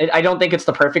 I don't think it's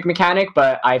the perfect mechanic,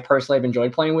 but I personally have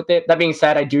enjoyed playing with it. That being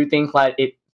said, I do think that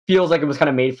it feels like it was kind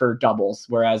of made for doubles,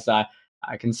 whereas I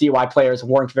can see why players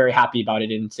weren't very happy about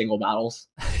it in single battles.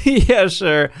 Yeah,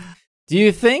 sure. Do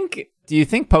you think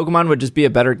Pokemon would just be a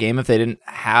better game if they didn't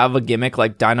have a gimmick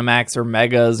like Dynamax or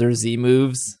Megas or Z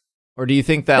moves? Or do you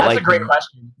think that that's a great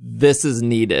question. This is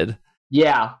needed?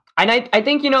 Yeah. And I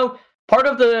think, part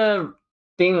of the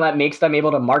thing that makes them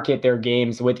able to market their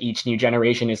games with each new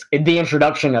generation is the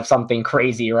introduction of something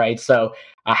crazy, right? So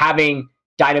having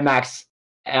Dynamax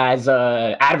as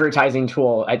a advertising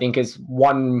tool, I think is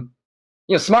one,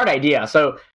 smart idea.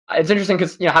 So it's interesting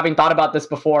because, having thought about this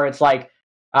before, it's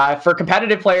for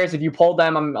competitive players, if you pulled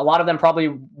them, a lot of them probably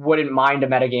wouldn't mind a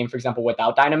metagame, for example,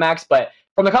 without Dynamax. But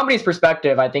from the company's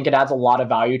perspective, I think it adds a lot of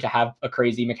value to have a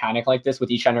crazy mechanic like this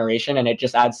with each generation, and it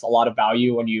just adds a lot of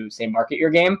value when you, say, market your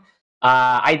game.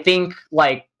 I think,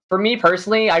 for me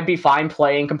personally, I'd be fine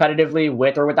playing competitively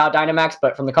with or without Dynamax,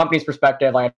 but from the company's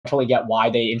perspective, I totally get why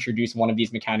they introduce one of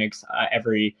these mechanics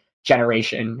every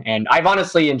generation. And I've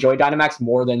honestly enjoyed Dynamax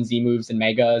more than Z-moves and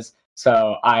Megas,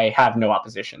 so I have no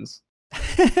oppositions.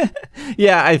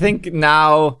 Yeah, I think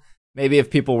now maybe if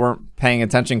people weren't paying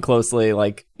attention closely,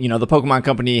 the Pokemon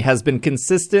Company has been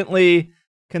consistent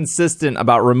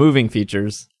about removing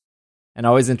features. and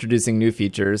always introducing new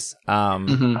features.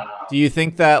 Mhm. Do you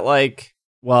think that, like,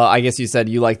 well, I guess you said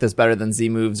you like this better than Z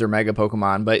moves or Mega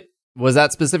Pokemon, but was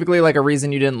that specifically like a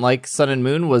reason you didn't like Sun and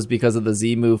Moon was because of the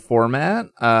Z move format?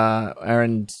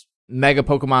 And Mega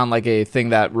Pokemon like a thing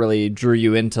that really drew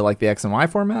you into like the X and Y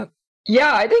format?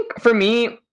 Yeah, I think for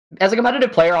me, as a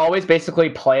competitive player, I always basically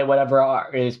play whatever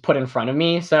is put in front of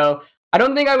me. So I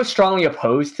don't think I was strongly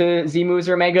opposed to Z moves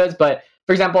or Megas, but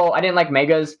for example, I didn't like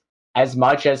Megas as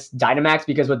much as Dynamax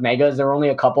because with Megas, there were only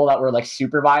a couple that were like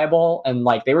super viable and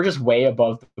like they were just way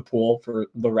above the pool for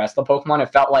the rest of the Pokemon.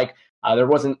 It felt like there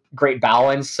wasn't great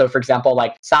balance. So for example,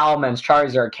 like Salamence,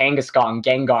 Charizard, Kangaskhan,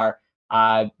 Gengar,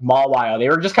 Mawile, they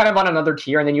were just kind of on another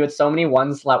tier. And then you had so many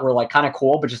ones that were like kind of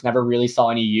cool, but just never really saw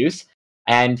any use.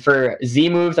 And for Z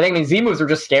moves, I think Z moves were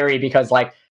just scary because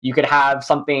like you could have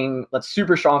something that's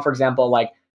super strong, for example,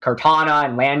 like Kartana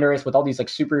and Landorus with all these like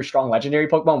super strong legendary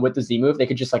Pokemon with the Z move. They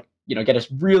could just like, get a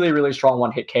really, really strong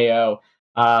one hit KO.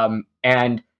 And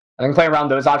I think playing around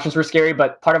those options were scary,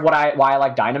 but part of why I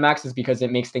like Dynamax is because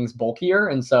it makes things bulkier.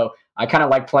 And so I kind of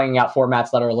like playing out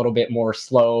formats that are a little bit more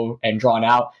slow and drawn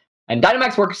out. And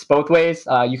Dynamax works both ways.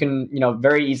 You can,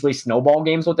 very easily snowball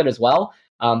games with it as well.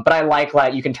 But I like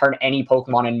that you can turn any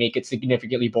Pokemon and make it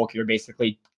significantly bulkier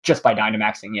basically just by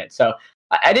Dynamaxing it. So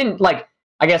I didn't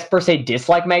I guess per se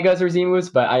dislike Megas or Z moves,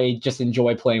 but I just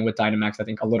enjoy playing with Dynamax, I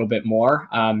think, a little bit more.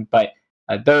 But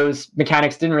those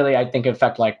mechanics didn't really, I think,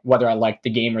 affect like whether I liked the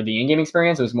game or the in-game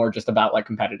experience. It was more just about like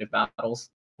competitive battles.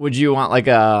 Would you want like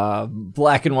a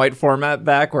black and white format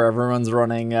back where everyone's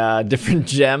running different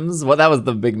gems? Well, that was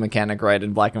the big mechanic, right?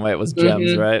 In black and white was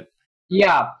gems, right?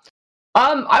 Yeah.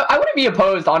 I wouldn't be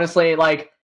opposed, honestly.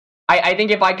 Like, I think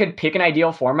if I could pick an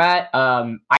ideal format, I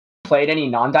haven't played any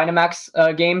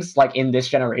non-Dynamax games like in this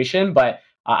generation, but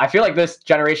I feel like this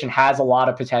generation has a lot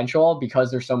of potential because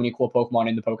there's so many cool Pokemon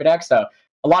in the Pokedex. So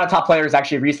a lot of top players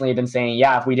actually recently have been saying,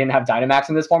 yeah, if we didn't have Dynamax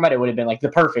in this format, it would have been like the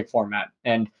perfect format.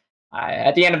 And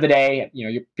at the end of the day,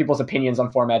 people's opinions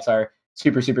on formats are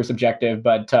super, super subjective.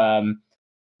 But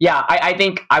yeah, I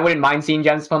think I wouldn't mind seeing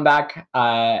gems come back.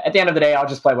 At the end of the day, I'll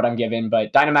just play what I'm given.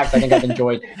 But Dynamax, I think I've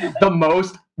enjoyed the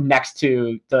most next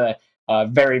to the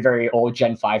very, very old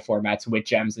Gen 5 formats with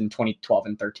gems in 2012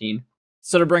 and 13.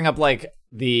 So to bring up like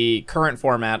the current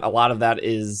format, a lot of that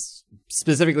is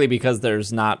specifically because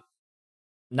there's not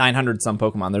 900 some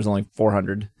Pokemon. There's only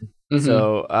 400. Mm-hmm.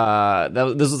 So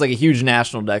this was like a huge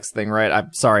National Dex thing, right?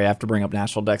 I'm sorry, I have to bring up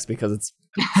National Dex because it's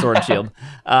Sword and Shield.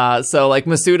 So like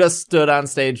Masuda stood on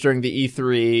stage during the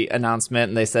E3 announcement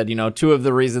and they said, two of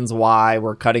the reasons why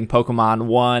we're cutting Pokemon,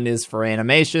 one is for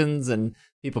animations, and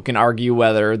people can argue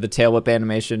whether the Tail Whip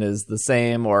animation is the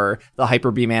same or the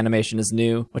Hyper Beam animation is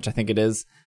new, which I think it is.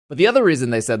 But the other reason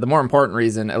they said, the more important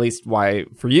reason, at least why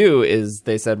for you, is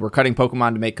they said we're cutting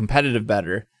Pokemon to make competitive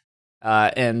better.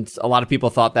 And a lot of people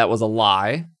thought that was a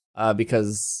lie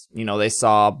because, they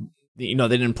saw, they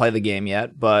didn't play the game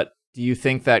yet. But do you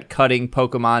think that cutting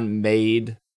Pokemon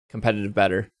made competitive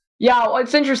better? Yeah, well,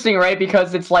 it's interesting, right?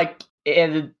 Because it's like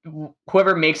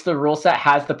whoever makes the rule set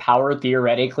has the power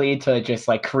theoretically to just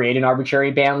like create an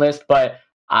arbitrary ban list. But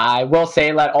I will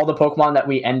say that all the Pokemon that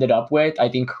we ended up with, I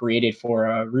think, created for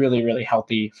a really, really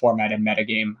healthy format and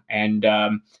metagame. And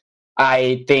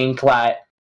I think that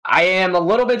I am a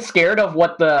little bit scared of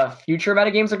what the future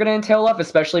metagames are going to entail of,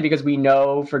 especially because we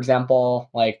know, for example,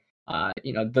 like,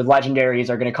 the legendaries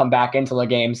are going to come back into the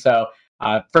game. So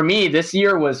for me, this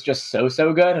year was just so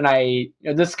good.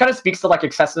 And this kind of speaks to like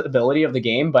accessibility of the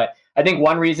game. But I think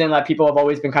one reason that people have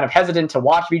always been kind of hesitant to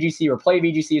watch VGC or play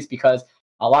VGC is because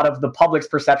a lot of the public's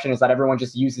perception is that everyone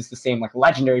just uses the same like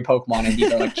legendary Pokemon and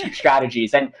these are like cheap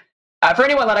strategies. And for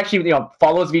anyone that actually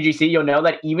follows VGC, you'll know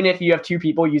that even if you have two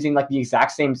people using like the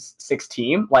exact same 6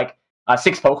 team, like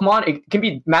 6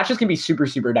 Pokemon, matches can be super,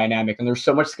 super dynamic, and there's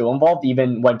so much skill involved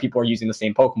even when people are using the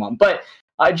same Pokemon. But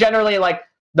generally, like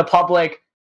the public,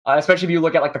 especially if you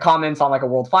look at like the comments on like a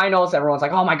World Finals, everyone's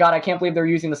like, "Oh my god, I can't believe they're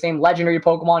using the same legendary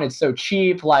Pokemon. It's so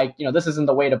cheap. Like, this isn't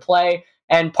the way to play."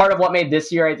 And part of what made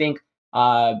this year, I think,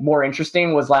 more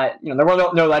interesting was that there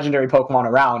were no legendary Pokemon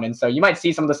around, and so you might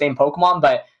see some of the same Pokemon,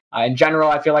 but in general,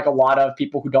 I feel like a lot of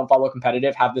people who don't follow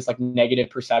competitive have this like negative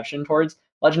perception towards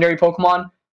legendary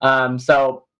Pokemon.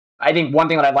 So I think one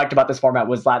thing that I liked about this format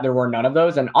was that there were none of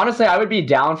those. And honestly, I would be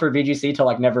down for VGC to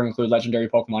like never include legendary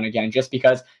Pokemon again, just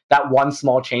because that one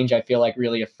small change I feel like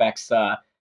really affects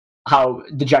how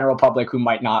the general public who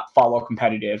might not follow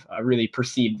competitive really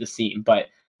perceive the scene. But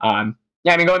going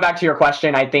back to your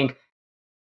question, I think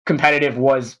competitive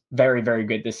was very, very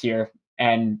good this year.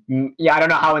 And I don't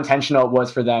know how intentional it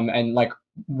was for them and like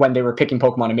when they were picking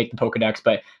Pokemon to make the Pokedex,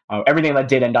 but everything that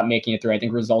did end up making it through, I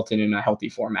think, resulted in a healthy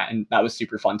format, and that was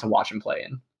super fun to watch and play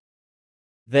in.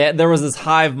 There was this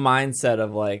hive mindset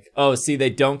of like, oh, see, they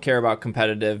don't care about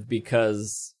competitive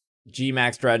because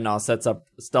G-Max Dreadnought sets up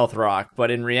Stealth Rock,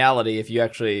 but in reality, if you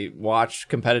actually watch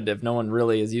competitive, no one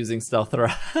really is using Stealth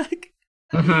Rock.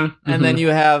 And then you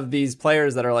have these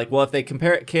players that are like, well, if they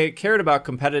cared about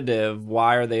competitive,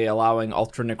 why are they allowing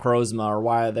Ultra Necrozma, or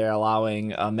why are they allowing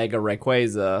Mega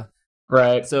Rayquaza?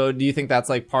 Right. So do you think that's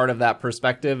like part of that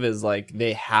perspective, is like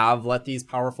they have let these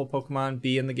powerful Pokemon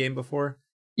be in the game before?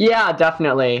 Yeah,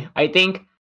 definitely. I think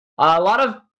a lot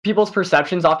of people's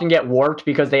perceptions often get warped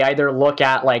because they either look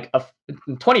at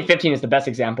 2015 is the best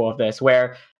example of this,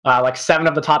 where 7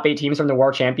 of the top 8 teams from the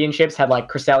World Championships had like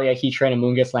Cresselia, Heatran,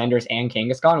 Amoonguss, Landorus, and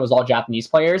Kangaskhan. It was all Japanese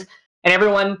players, and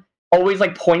everyone always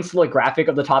like points to the graphic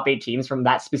of the top 8 teams from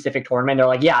that specific tournament. They're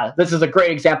like, yeah, this is a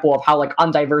great example of how like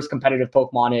undiverse competitive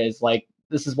Pokemon is. Like,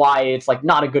 this is why it's like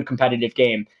not a good competitive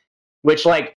game, which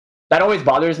like that always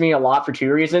bothers me a lot for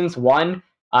 2 reasons. One,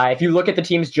 if you look at the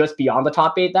teams just beyond the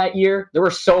top 8 that year, there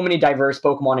were so many diverse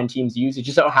Pokemon and teams used. It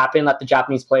just so happened that the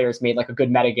Japanese players made like a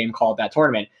good metagame call at that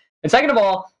tournament. And second of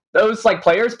all, those like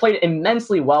players played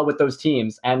immensely well with those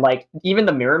teams, and like even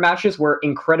the mirror matches were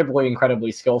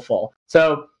incredibly skillful.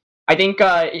 So I think,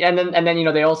 and then you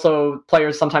know, they also,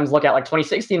 players sometimes look at like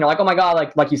 2016, they're like, oh my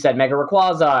god, like you said, Mega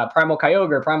Rayquaza, Primal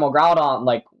Kyogre, Primal Groudon,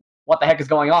 like what the heck is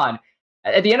going on?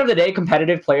 At the end of the day,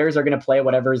 competitive players are going to play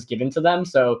whatever is given to them.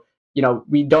 So you know,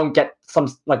 we don't get some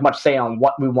like much say on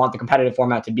what we want the competitive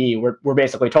format to be. We're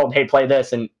basically told, hey, play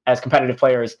this, and as competitive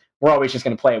players, we're always just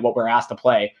going to play what we're asked to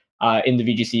play in the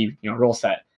VGC rule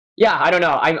set. Yeah, I don't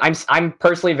know. I'm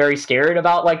personally very scared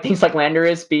about like things like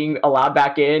Landorus being allowed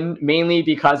back in, mainly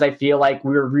because I feel like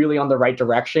we were really on the right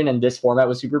direction and this format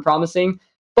was super promising.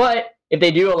 But if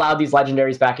they do allow these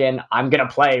legendaries back in, I'm gonna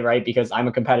play, right? Because I'm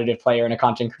a competitive player and a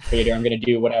content creator. I'm gonna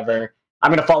do whatever. I'm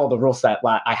gonna follow the rule set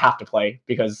that I have to play,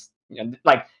 because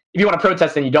like if you want to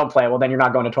protest and you don't play, well, then you're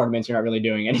not going to tournaments. You're not really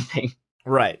doing anything.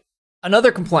 Right.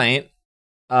 Another complaint,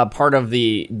 part of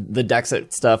the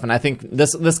Dexit stuff, and I think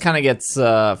this kind of gets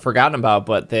forgotten about,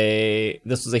 but this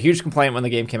was a huge complaint when the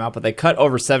game came out, but they cut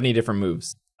over 70 different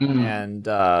moves. And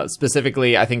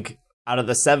specifically, I think out of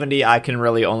the 70, I can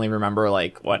really only remember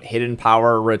like Hidden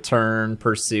Power, Return,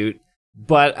 Pursuit.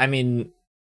 But I mean,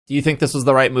 do you think this was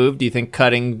the right move? Do you think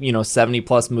cutting 70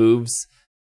 plus moves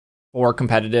or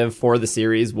competitive for the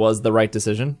series was the right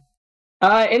decision?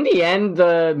 In the end,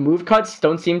 the move cuts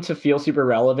don't seem to feel super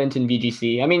relevant in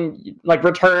VGC. I mean, like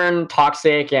Return,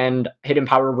 Toxic, and Hidden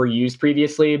Power were used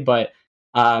previously, but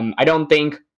I don't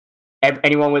think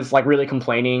anyone was like really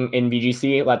complaining in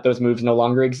VGC that those moves no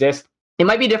longer exist. It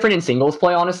might be different in singles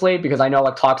play, honestly, because I know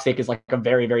like Toxic is like a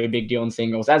very, very big deal in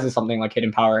singles, as is something like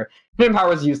Hidden Power. Hidden Power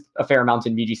was used a fair amount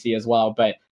in VGC as well,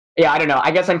 but yeah, I don't know.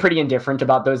 I guess I'm pretty indifferent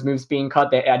about those moves being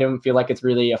cut. I don't feel like it's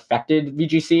really affected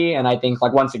VGC, and I think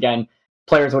like once again,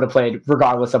 players would have played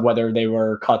regardless of whether they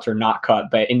were cut or not cut.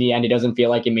 But in the end, it doesn't feel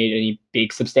like it made any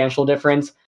big substantial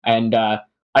difference. And I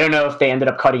don't know if they ended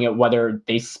up cutting it, whether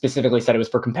they specifically said it was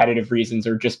for competitive reasons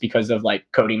or just because of like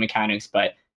coding mechanics.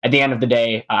 But at the end of the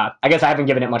day, I guess I haven't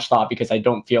given it much thought because I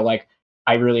don't feel like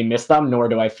I really miss them, nor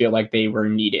do I feel like they were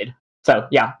needed. So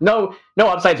yeah, no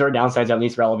upsides or downsides, at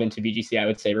least relevant to VGC, I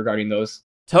would say, regarding those.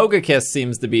 Togekiss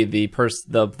seems to be the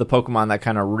Pokemon that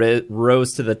kind of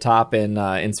rose to the top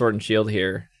in Sword and Shield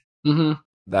here.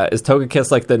 That is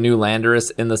Togekiss like the new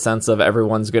Landorus in the sense of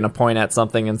everyone's going to point at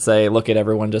something and say, look at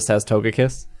everyone just has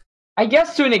Togekiss? I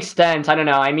guess to an extent. I don't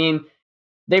know. I mean,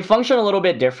 they function a little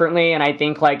bit differently, and I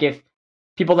think like if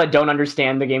people that don't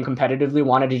understand the game competitively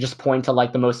wanted to just point to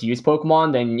like the most used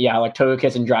Pokemon, then yeah, like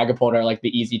Togekiss and Dragapult are like the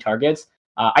easy targets.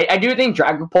 I do think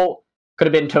Dragapult could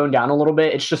have been toned down a little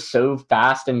bit. It's just so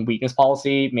fast, and weakness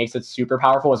policy makes it super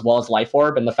powerful, as well as Life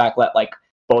Orb, and the fact that like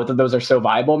both of those are so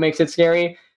viable makes it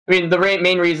scary. I mean, the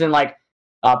main reason like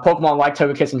Pokemon like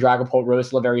Togekiss and Dragapult rose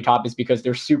to the very top is because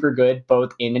they're super good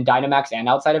both in Dynamax and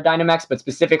outside of Dynamax, but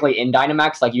specifically in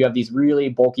Dynamax, like you have these really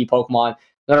bulky Pokemon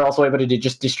that are also able to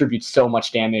just distribute so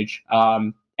much damage.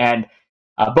 And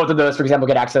both of those, for example,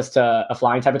 get access to a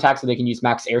flying type attack, so they can use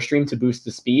Max Airstream to boost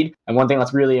the speed. And one thing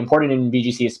that's really important in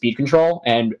VGC is speed control.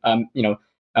 And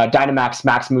Dynamax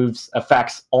max moves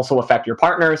effects also affect your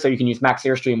partner, so you can use Max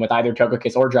Airstream with either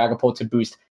Togekiss or Dragapult to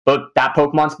boost both that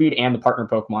Pokemon speed and the partner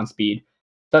Pokemon speed.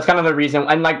 So that's kind of the reason.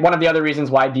 And like one of the other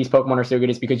reasons why these Pokemon are so good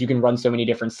is because you can run so many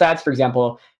different sets. For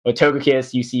example, with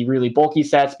Togekiss, you see really bulky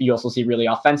sets, but you also see really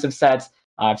offensive sets.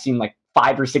 I've seen like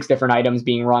 5 or 6 different items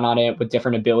being run on it with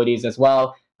different abilities as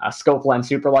well. Scope Lens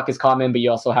Super Luck is common, but you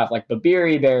also have like the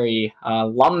Berry Berry,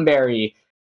 Lumberry,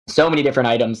 so many different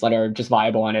items that are just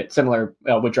viable on it, similar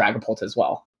with Dragapult as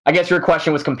well. I guess your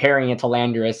question was comparing it to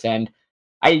Landorus, and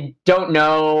I don't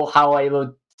know how I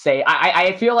would say.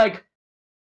 I feel like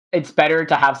it's better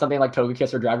to have something like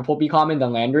Togekiss or Dragapult be common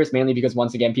than Landorus, mainly because,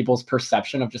 once again, people's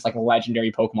perception of just like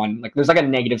legendary Pokemon, like there's like a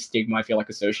negative stigma, I feel like,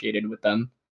 associated with them.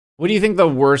 What do you think the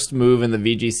worst move in the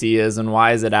VGC is, and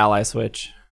why is it Ally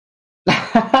Switch?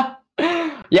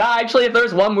 Yeah, actually, if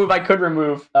there's one move I could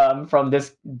remove from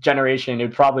this generation, it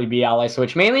would probably be Ally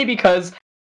Switch, mainly because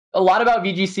a lot about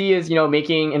VGC is,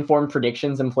 making informed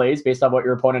predictions and plays based on what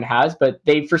your opponent has, but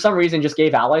they, for some reason, just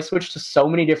gave Ally Switch to so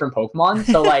many different Pokemon.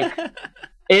 So, like,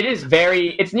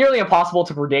 it's nearly impossible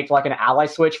to predict, like, an Ally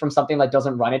Switch from something that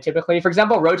doesn't run it typically. For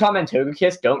example, Rotom and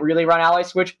Togekiss don't really run Ally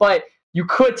Switch, but you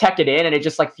could tech it in, and it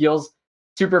just, like, feels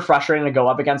super frustrating to go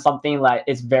up against something that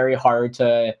is very hard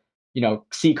to,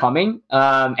 see coming.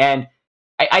 And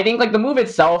I think, like, the move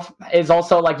itself is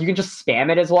also, like, you can just spam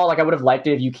it as well. Like, I would have liked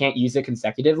it if you can't use it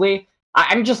consecutively.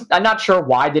 I'm not sure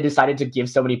why they decided to give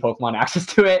so many Pokemon access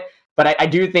to it, but I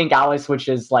do think Ally Switch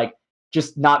is, like,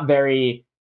 just not very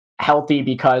healthy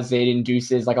because it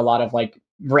induces, like, a lot of, like,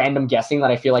 random guessing that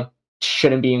I feel like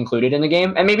shouldn't be included in the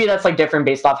game. And maybe that's, like, different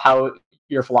based off how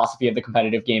your philosophy of the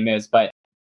competitive game is, but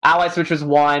Ally Switch was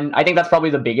one. I think that's probably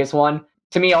the biggest one.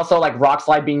 To me, also, like, Rock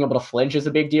Slide being able to flinch is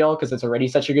a big deal because it's already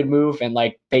such a good move, and,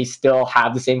 like, they still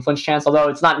have the same flinch chance, although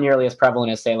it's not nearly as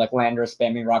prevalent as, say, like, Landorus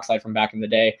spamming Rock Slide from back in the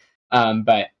day.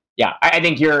 But yeah, I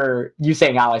think you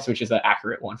saying Ally Switch is an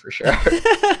accurate one for sure.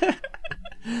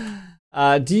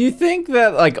 Do you think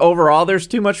that, like, overall there's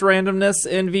too much randomness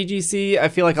in VGC? I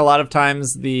feel like a lot of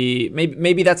times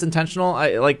maybe that's intentional.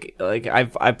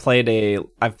 I've played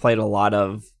a lot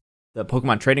of the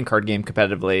Pokemon trading card game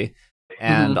competitively.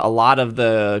 And a lot of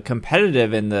the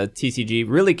competitive in the TCG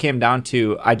really came down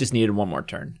to I just needed one more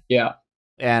turn. Yeah.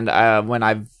 And when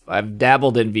I've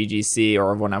dabbled in VGC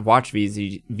or when I've watched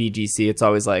VGC, it's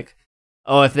always like,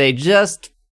 oh, if they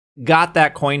just got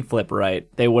that coin flip right,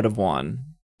 they would have won.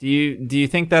 Do you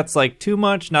think that's, like, too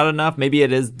much, not enough? Maybe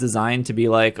it is designed to be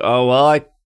like, oh, well,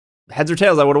 heads or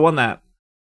tails, I would have won that.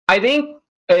 I think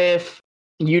if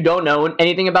you don't know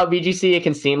anything about VGC, it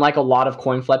can seem like a lot of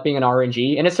coin flipping and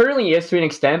RNG, and it certainly is to an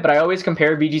extent, but I always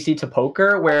compare VGC to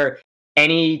poker, where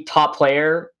any top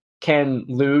player can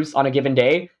lose on a given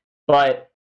day,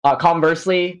 but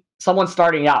conversely, someone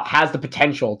starting out has the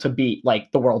potential to beat,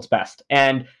 like, the world's best.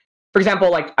 And, for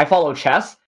example, like, I follow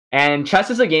chess, and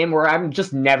chess is a game where I'm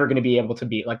just never going to be able to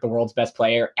beat, like, the world's best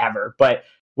player ever. But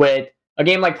with a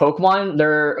game like Pokemon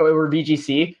or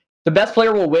VGC, the best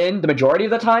player will win the majority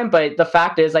of the time, but the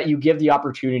fact is that you give the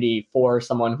opportunity for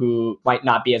someone who might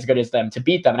not be as good as them to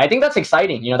beat them. And I think that's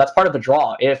exciting. That's part of the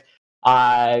draw. If,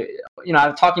 I'm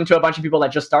talking to a bunch of people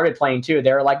that just started playing too.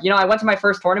 They're like, I went to my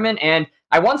first tournament and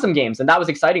I won some games, and that was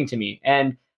exciting to me.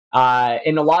 And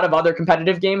in a lot of other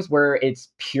competitive games where it's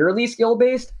purely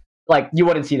skill-based, like, you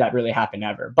wouldn't see that really happen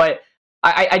ever. But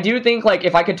I do think, like,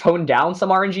 if I could tone down some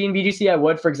RNG in VGC, I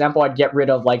would. For example, I'd get rid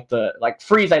of, like,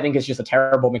 freeze. I think is just a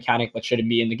terrible mechanic that shouldn't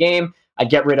be in the game. I'd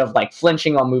get rid of, like,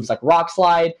 flinching on moves like Rock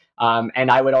Slide,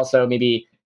 and I would also maybe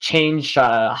change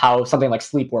how something like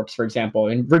Sleep works, for example,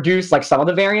 and reduce, like, some of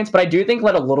the variance. But I do think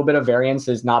that a little bit of variance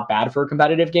is not bad for a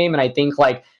competitive game, and I think,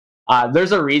 like,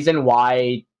 there's a reason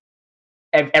why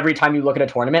every time you look at a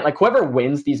tournament, like, whoever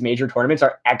wins these major tournaments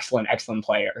are excellent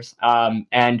players,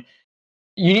 and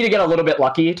you need to get a little bit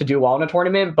lucky to do well in a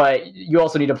tournament, but you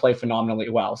also need to play phenomenally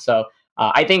well. So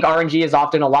I think RNG is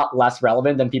often a lot less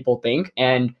relevant than people think.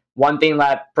 And one thing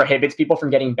that prohibits people from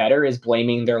getting better is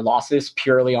blaming their losses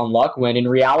purely on luck, when in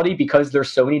reality, because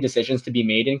there's so many decisions to be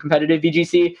made in competitive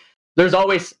VGC, there's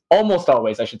almost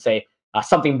always, I should say,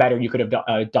 something better you could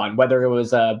have done, whether it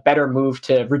was a better move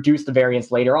to reduce the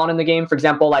variance later on in the game. For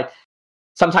example, like,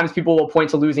 sometimes people will point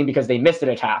to losing because they missed an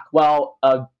attack. Well,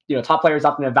 top players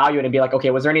often evaluate and be like, okay,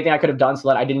 was there anything I could have done so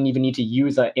that I didn't even need to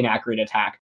use an inaccurate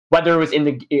attack, whether it was in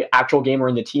the actual game or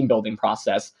in the team building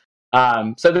process.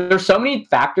 So there's so many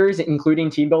factors, including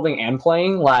team building and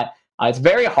playing, that it's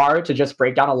very hard to just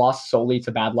break down a loss solely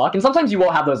to bad luck. And sometimes you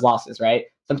will have those losses, right?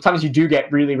 Sometimes you do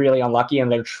get really, really unlucky and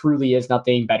there truly is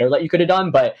nothing better that you could have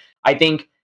done. But I think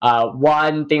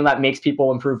one thing that makes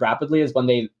people improve rapidly is when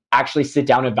they actually sit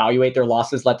down and evaluate their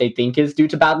losses that they think is due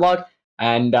to bad luck.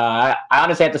 And I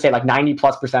honestly have to say, like,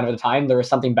 90+% of the time, there was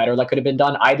something better that could have been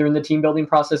done, either in the team building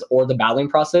process or the battling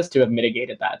process, to have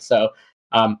mitigated that. So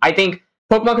I think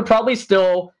Pokemon could probably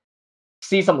still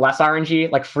see some less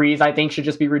RNG. Like, freeze, I think, should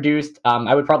just be reduced.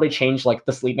 I would probably change, like,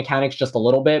 the sleep mechanics just a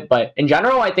little bit. But in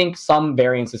general, I think some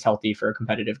variance is healthy for a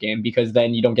competitive game, because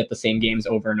then you don't get the same games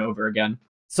over and over again.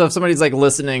 So if somebody's like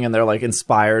listening and they're like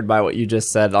inspired by what you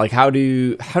just said, like how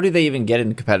do they even get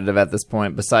into competitive at this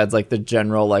point besides like the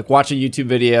general like watch a YouTube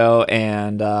video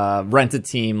and rent a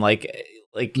team? Like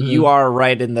you are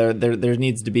right in there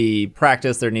needs to be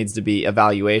practice, there needs to be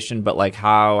evaluation, but like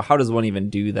how does one even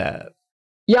do that?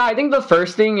 Yeah, I think the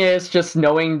first thing is just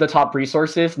knowing the top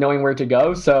resources, knowing where to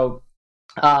go. So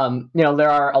there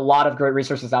are a lot of great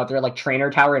resources out there like Trainer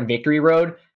Tower and Victory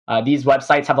Road. These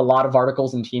websites have a lot of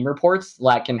articles and team reports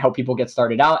that can help people get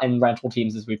started out, and rental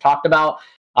teams, as we've talked about.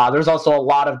 There's also a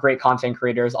lot of great content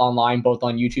creators online, both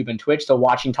on YouTube and Twitch. So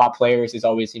watching top players is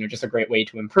always, just a great way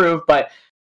to improve. But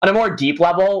on a more deep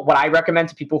level, what I recommend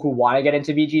to people who want to get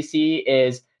into VGC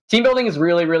is team building is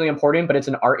really, really important, but it's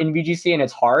an art in VGC and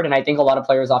it's hard. And I think a lot of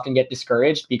players often get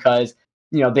discouraged because,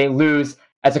 they lose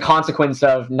as a consequence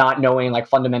of not knowing like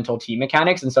fundamental team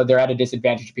mechanics. And so they're at a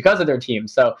disadvantage because of their team.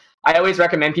 So I always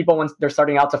recommend people when they're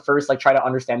starting out to first like try to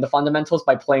understand the fundamentals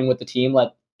by playing with the team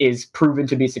that is proven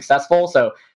to be successful.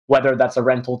 So whether that's a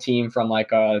rental team from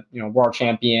like a world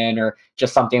champion or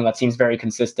just something that seems very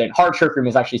consistent. Hard Trick Room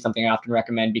is actually something I often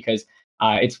recommend because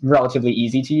it's relatively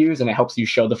easy to use and it helps you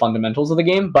show the fundamentals of the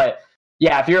game. But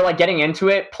yeah, if you're like getting into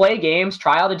it, play games,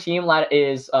 try out a team that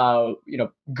is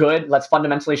good, that's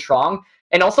fundamentally strong.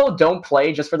 And also don't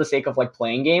play just for the sake of like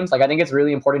playing games. Like I think it's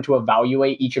really important to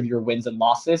evaluate each of your wins and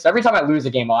losses. So every time I lose a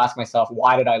game, I'll ask myself,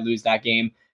 why did I lose that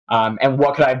game? And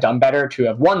what could I have done better to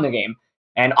have won the game?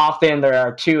 And often there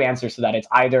are two answers to that. It's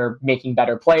either making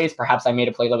better plays. Perhaps I made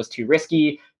a play that was too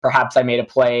risky. Perhaps I made a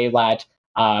play that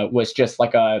was just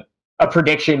like a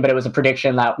prediction, but it was a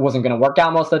prediction that wasn't going to work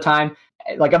out most of the time.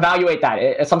 Like evaluate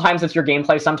that. Sometimes it's your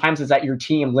gameplay. Sometimes it's that your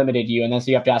team limited you. And then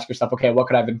so you have to ask yourself, okay, what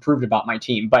could I have improved about my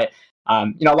team? But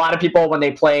a lot of people, when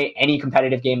they play any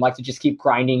competitive game, like to just keep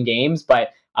grinding games,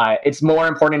 but it's more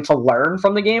important to learn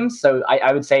from the games. So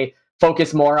I would say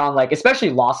focus more on like, especially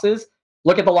losses.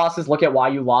 Look at the losses, look at why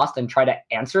you lost and try to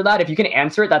answer that. If you can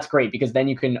answer it, that's great because then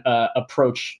you can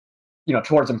approach,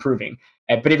 towards improving.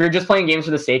 But if you're just playing games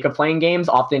for the sake of playing games,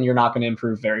 often you're not going to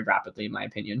improve very rapidly, in my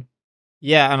opinion.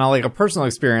 Yeah, and on like a personal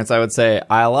experience, I would say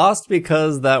I lost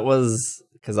because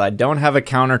I don't have a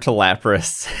counter to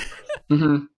Lapras.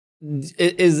 Mm-hmm.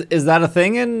 Is that a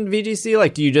thing in VGC?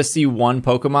 Like, do you just see one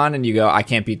Pokemon and you go, I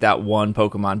can't beat that one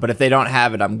Pokemon, but if they don't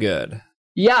have it, I'm good?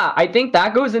 Yeah, I think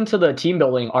that goes into the team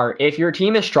building art. If your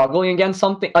team is struggling against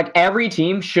something, like every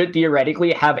team should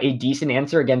theoretically have a decent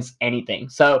answer against anything.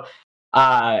 So,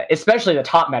 especially the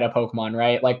top meta Pokemon,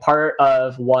 right? Like part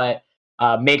of what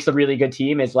makes a really good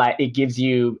team is that it gives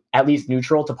you at least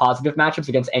neutral to positive matchups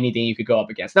against anything you could go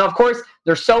up against. Now, of course,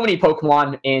 there's so many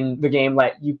Pokemon in the game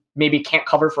that you maybe can't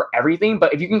cover for everything,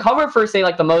 but if you can cover for, say,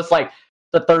 like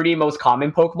the 30 most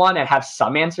common Pokemon and have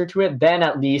some answer to it, then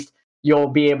at least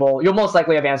you'll most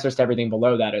likely have answers to everything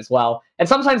below that as well. And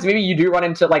sometimes maybe you do run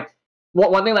into like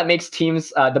one thing that makes teams,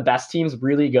 the best teams,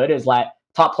 really good is that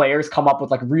top players come up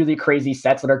with like really crazy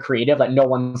sets that are creative that no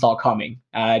one saw coming.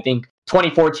 I think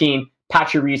 2014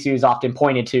 Pachirisu is often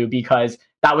pointed to because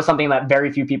that was something that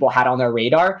very few people had on their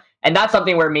radar, and that's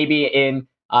something where maybe in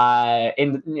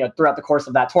throughout the course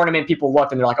of that tournament, people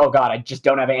looked and they're like, oh god, I just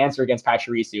don't have an answer against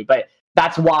Pachirisu. But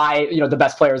that's why the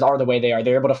best players are the way they are.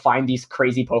 They're able to find these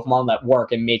crazy Pokemon that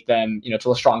work and make them to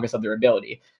the strongest of their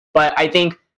ability. But I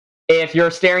think if you're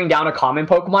staring down a common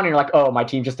Pokemon and you're like, oh, my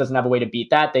team just doesn't have a way to beat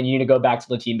that, then you need to go back to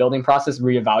the team building process,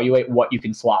 reevaluate what you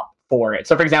can swap for it.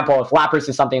 So for example, if Lapras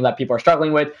is something that people are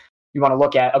struggling with, you want to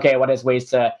look at, okay, what is ways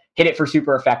to hit it for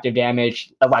super effective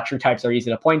damage? Electric types are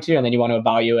easy to point to, and then you want to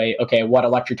evaluate, okay, what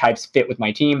electric types fit with my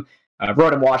team?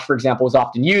 Rotom Wash, for example, is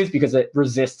often used because it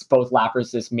resists both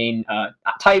Lapras' main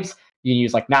types. You can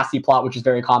use like Nasty Plot, which is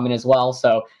very common as well.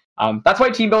 So that's why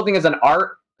team building is an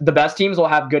art. The best teams will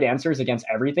have good answers against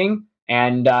everything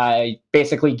and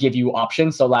basically give you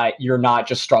options so that you're not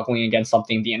just struggling against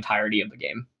something the entirety of the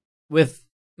game. With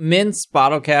mints,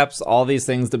 bottle caps, all these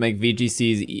things that make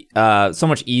VGCs so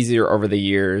much easier over the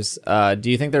years,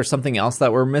 do you think there's something else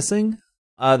that we're missing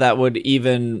that would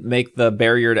even make the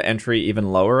barrier to entry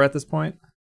even lower at this point?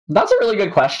 That's a really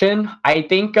good question. I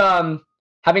think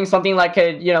having something like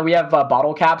we have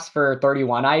bottle caps for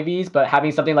 31 IVs, but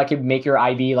having something that could make your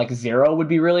IV like 0 would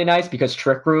be really nice because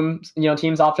Trick Room,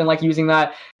 teams often like using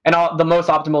that. And the most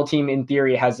optimal team in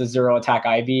theory has a 0 attack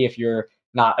IV if you're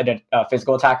not a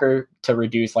physical attacker to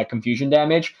reduce like confusion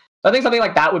damage. So I think something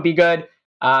like that would be good.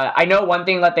 I know one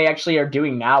thing that they actually are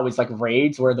doing now is like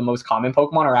raids where the most common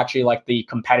Pokemon are actually like the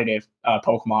competitive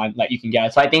Pokemon that you can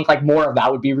get. So I think like more of that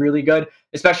would be really good,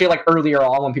 especially like earlier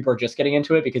on when people are just getting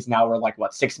into it, because now we're like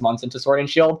 6 months into Sword and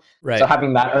Shield. Right. So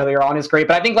having that earlier on is great.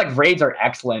 But I think like raids are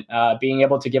excellent. Being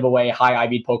able to give away high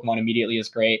IV Pokemon immediately is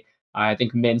great. I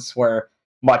think mints were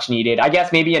much needed. I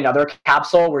guess maybe another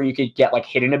capsule where you could get like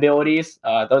hidden abilities.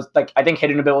 Those like I think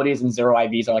hidden abilities and zero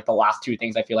IVs are like the last two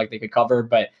things I feel like they could cover.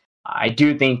 But I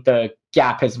do think the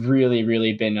gap has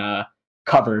really been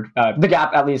covered. The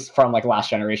gap, at least from like last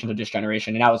generation to this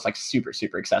generation, and now it's like super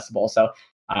accessible. So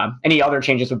any other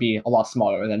changes would be a lot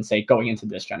smaller than say going into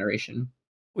this generation.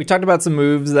 We talked about some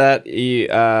moves that you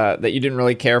didn't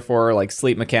really care for, like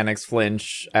sleep mechanics,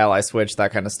 flinch, ally switch,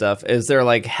 that kind of stuff. Is there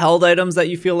like held items that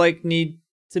you feel like need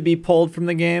to be pulled from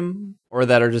the game, or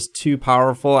that are just too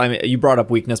powerful? I mean, you brought up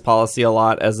weakness policy a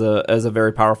lot as a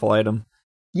very powerful item.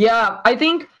 Yeah, I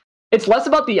think it's less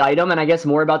about the item and I guess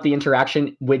more about the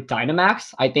interaction with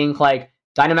Dynamax. I think like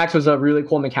Dynamax was a really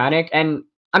cool mechanic, and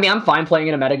I mean, I'm fine playing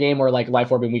in a metagame where like Life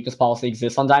Orb and Weakness Policy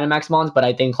exists on Dynamax mons, but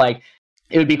I think like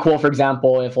it would be cool, for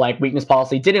example, if like Weakness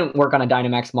Policy didn't work on a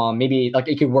Dynamax mon, maybe like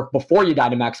it could work before you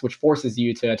Dynamax, which forces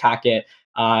you to attack it,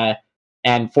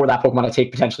 and for that Pokemon to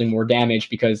take potentially more damage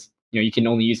because you can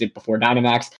only use it before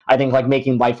Dynamax. I think like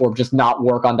making Life Orb just not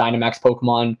work on Dynamax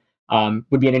Pokemon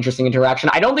would be an interesting interaction.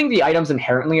 I don't think the items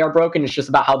inherently are broken. It's just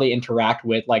about how they interact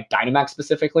with like Dynamax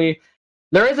specifically.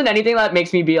 There isn't anything that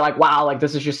makes me be like, wow, like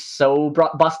this is just so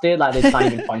busted that it's not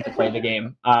even fun to play the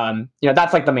game.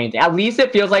 That's like the main thing. At least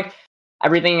it feels like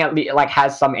everything like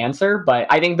has some answer. But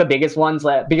I think the biggest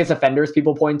offenders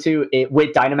people point to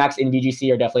with Dynamax in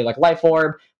VGC are definitely like Life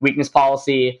Orb, Weakness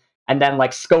Policy, and then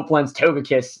like Scope Lens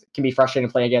Togekiss can be frustrating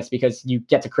to play against because you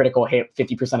get to critical hit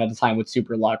 50% of the time with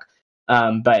Super Luck.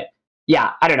 But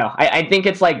yeah, I don't know. I think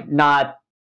it's like not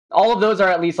all of those are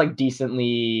at least like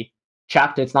decently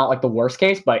checked. It's not like the worst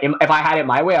case, but if I had it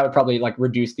my way, I would probably like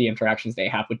reduce the interactions they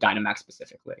have with Dynamax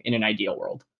specifically in an ideal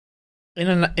world. In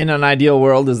an ideal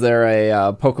world, is there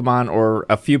a Pokemon or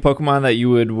a few Pokemon that you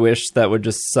would wish that would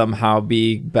just somehow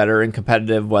be better in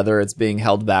competitive, whether it's being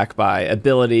held back by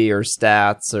ability or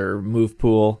stats or move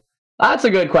pool? That's a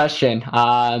good question.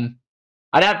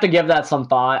 I'd have to give that some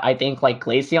thought. I think like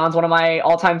Glaceon's one of my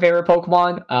all-time favorite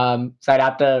Pokemon, so I'd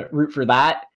have to root for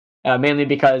that. Mainly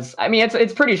because I mean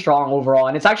it's pretty strong overall,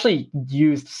 and it's actually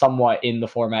used somewhat in the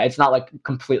format. It's not like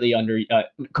completely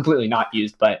not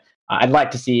used, but I'd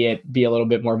like to see it be a little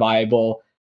bit more viable.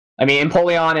 I mean,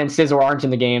 Empoleon and Scizor aren't in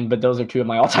the game, but those are two of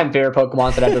my all-time favorite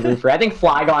Pokemon that I have to root for. I think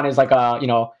Flygon is like a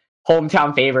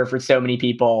hometown favorite for so many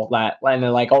people and they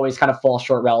like always kind of fall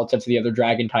short relative to the other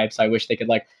Dragon types. I wish they could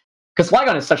because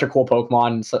Flygon is such a cool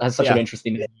Pokemon, so has such an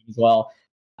interesting name as well.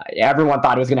 Everyone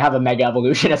thought it was going to have a Mega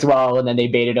Evolution as well, and then they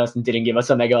baited us and didn't give us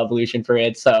a Mega Evolution for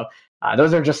it. So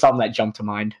those are just some that jump to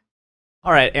mind.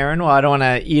 All right, Aaron, well, I don't want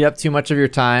to eat up too much of your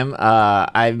time.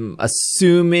 I'm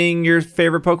assuming your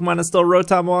favorite Pokemon is still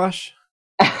Rotom Wash?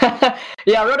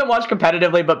 Yeah, Rotom Wash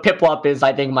competitively, but Piplup is,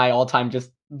 I think, my all-time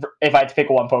just, if I had to pick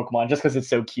one Pokemon, just because it's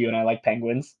so cute and I like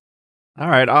penguins. All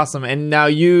right, awesome. And now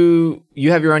you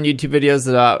have your own YouTube videos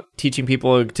about teaching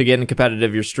people to get in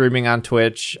competitive. You're streaming on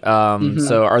Twitch.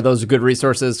 So are those good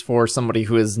resources for somebody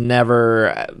who has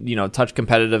never, touched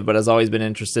competitive but has always been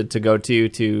interested to go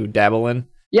to dabble in?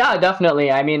 Yeah,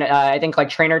 definitely. I mean, I think like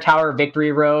Trainer Tower,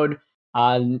 Victory Road,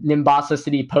 Nimbasa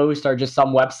City Post are just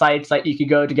some websites that you could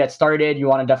go to get started. You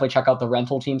want to definitely check out the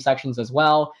rental team sections as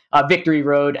well. Victory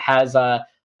Road has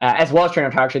as well as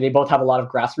Trainer Tower, actually, they both have a lot of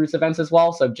grassroots events as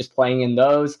well. So just playing in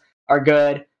those are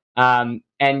good. And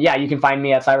yeah, you can find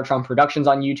me at Cybertron Productions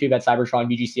on YouTube, at Cybertron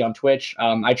VGC on Twitch.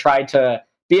 I try to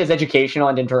be as educational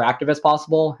and interactive as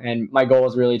possible. And my goal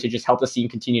is really to just help the scene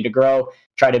continue to grow,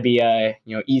 try to be a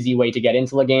easy way to get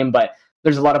into the game. But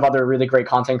there's a lot of other really great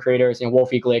content creators.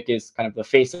 Wolfie Glick is kind of the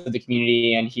face of the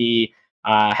community, and he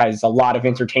has a lot of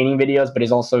entertaining videos, but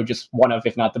is also just one of,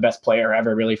 if not the best player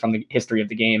ever, really, from the history of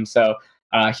the game. So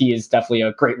he is definitely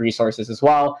a great resources as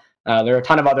well. There are a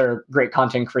ton of other great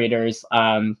content creators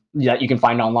that you can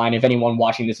find online. If anyone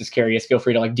watching this is curious, feel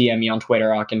free to DM me on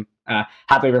Twitter. I can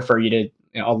happily refer you to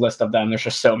a list of them. There's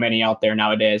just so many out there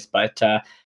nowadays. But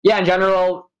yeah, in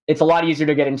general, it's a lot easier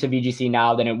to get into VGC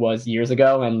now than it was years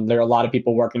ago. And there are a lot of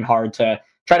people working hard to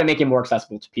try to make it more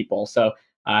accessible to people. So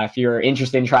if you're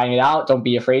interested in trying it out, don't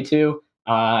be afraid to.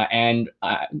 And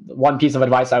one piece of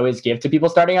advice I always give to people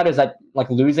starting out is that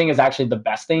losing is actually the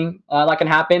best thing that can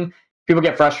happen. People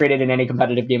get frustrated in any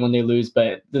competitive game when they lose,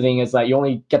 but the thing is that you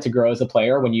only get to grow as a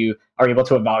player when you are able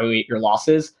to evaluate your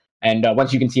losses. And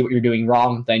once you can see what you're doing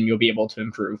wrong, then you'll be able to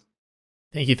improve.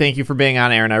 Thank you for being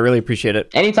on, Aaron. I really appreciate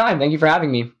it. Anytime. Thank you for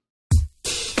having me.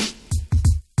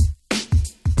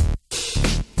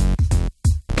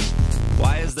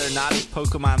 Why is there not a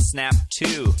Pokemon Snap 2?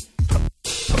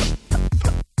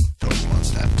 Pokemon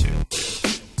Snap 2.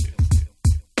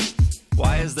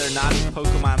 Why is there not a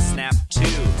Pokemon Snap 2?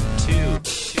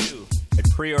 I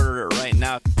pre-ordered it right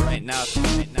now.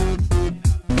 tonight. Now.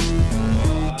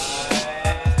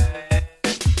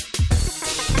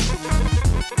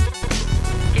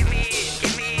 Give me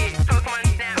Pokemon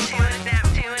Snap,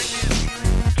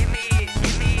 Give me.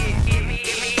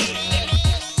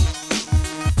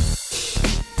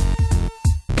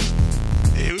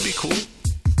 It would be cool.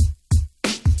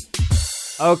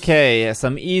 Okay,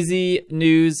 some easy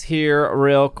news here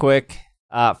real quick.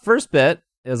 First bit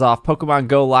is off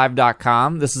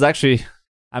PokemonGoLive.com. This is actually,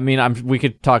 we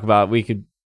could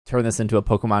turn this into a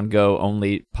Pokemon Go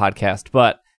only podcast,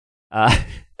 but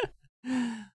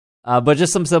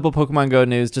just some simple Pokemon Go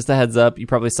news. Just a heads up, you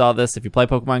probably saw this if you play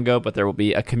Pokemon Go, but there will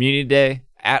be a community day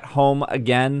at home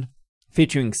again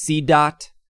featuring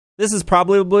C-Dot. This is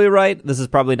probably right. This is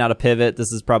probably not a pivot.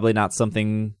 This is probably not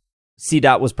something.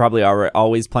 C-Dot was probably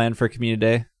always planned for community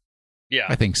day. Yeah.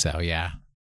 I think so, yeah.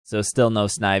 So still no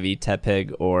Snivy,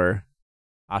 Tepig, or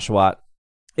Oshawott.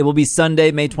 It will be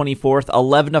Sunday, May 24th,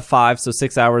 11 to 5, so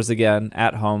 6 hours again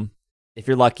at home. If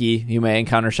you're lucky, you may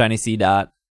encounter Shiny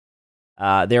C-Dot.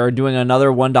 They are doing another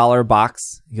 $1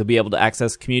 box. You'll be able to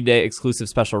access Community Day exclusive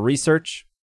special research.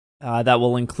 That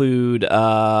will include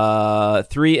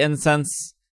 3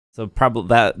 incense. So probably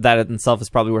that in itself is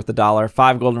probably worth $1.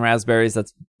 5 golden raspberries.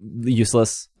 That's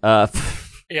useless.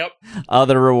 Yep.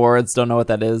 Other rewards, don't know what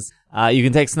that is. You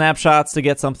can take snapshots to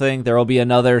get something. There will be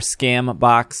another scam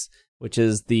box, which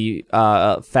is the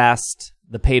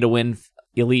pay-to-win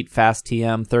elite fast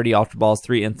TM, 30 Ultra Balls,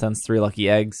 3 incense, 3 lucky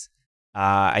eggs.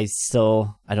 I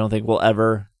don't think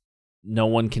no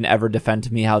one can ever defend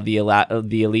to me how the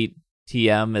elite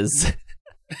TM is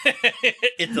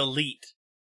It's elite.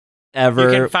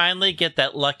 ever. You can finally get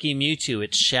that lucky Mewtwo.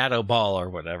 It's Shadow Ball or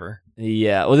whatever.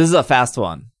 Yeah. Well, this is a fast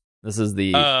one. This is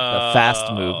the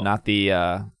fast move, not the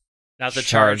not the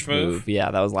charge move. Yeah,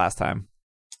 that was last time.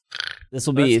 This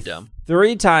will be That's dumb.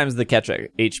 3 times the catch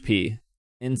HP.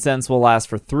 Incense will last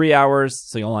for 3 hours,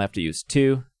 so you only have to use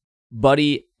 2.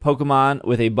 Buddy Pokemon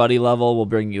with a buddy level will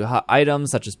bring you items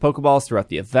such as Pokeballs throughout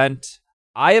the event.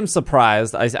 I am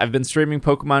surprised. I've been streaming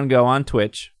Pokemon Go on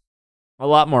Twitch a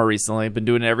lot more recently. Been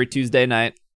doing it every Tuesday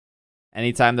night.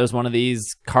 Anytime there's one of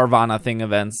these Carvana thing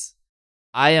events.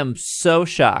 I am so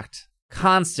shocked.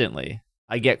 Constantly,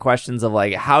 I get questions of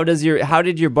like, how did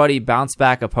your buddy bounce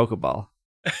back a Pokeball?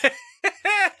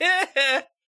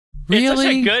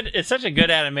 Really? It's such a good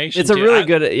animation. It's a too. really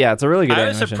good animation. I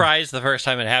was surprised the first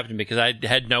time it happened because I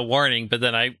had no warning, but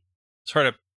then I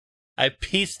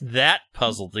pieced that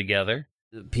puzzle together.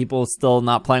 People still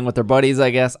not playing with their buddies, I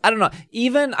guess. I don't know.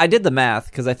 Even I did the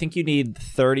math because I think you need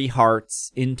 30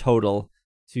 hearts in total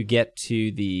to get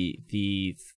to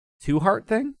the 2 heart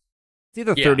thing. It's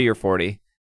either 30 or 40.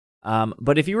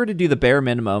 But if you were to do the bare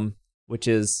minimum, which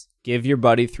is give your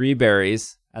buddy 3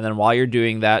 berries, and then while you're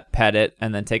doing that, pet it,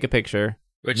 and then take a picture.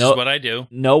 Which is what I do.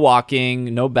 No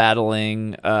walking, no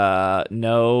battling,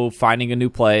 no finding a new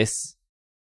place.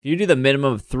 If you do the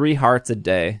minimum of 3 hearts a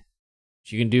day,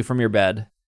 which you can do from your bed,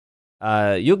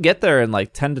 you'll get there in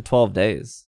like 10 to 12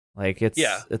 days. Like it's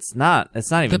not even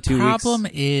 2 weeks. The problem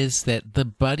is that the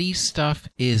buddy stuff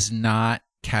is not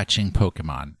catching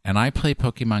Pokemon, and I play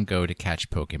Pokemon Go to catch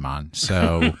Pokemon.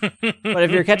 So, but if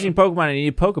you're catching Pokemon and you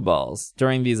need Pokeballs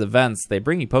during these events, they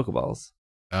bring you Pokeballs.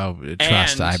 Oh,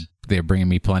 trust! They're bringing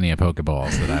me plenty of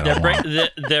Pokeballs that I don't want.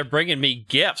 They're bringing me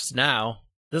gifts now.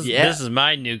 This is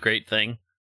my new great thing.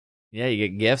 Yeah, you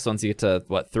get gifts once you get to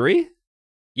what 3?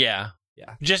 Yeah.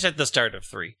 Just at the start of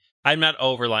 3. I'm not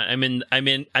overline.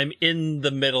 I'm in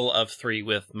the middle of 3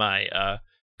 with my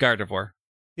Gardevoir.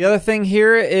 The other thing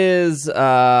here is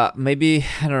maybe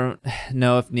I don't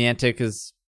know if Niantic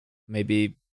has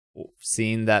maybe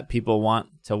seen that people want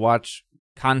to watch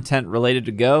content related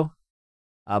to Go,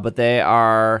 but they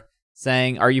are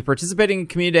saying, are you participating in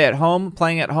Community Day at home?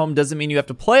 Playing at home doesn't mean you have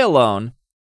to play alone.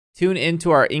 Tune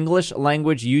into our English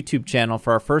language YouTube channel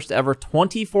for our first ever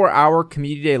 24-hour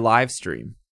Community Day live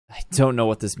stream. I don't know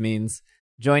what this means.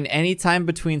 Join anytime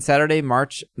between Saturday,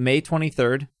 May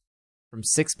 23rd from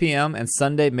 6 p.m. and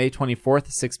Sunday, May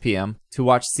 24th, 6 p.m. to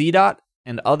watch C-Dot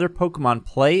and other Pokemon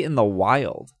play in the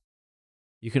wild.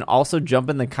 You can also jump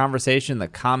in the conversation in the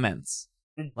comments.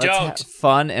 Let's have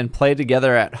fun and play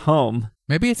together at home.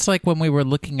 Maybe it's like when we were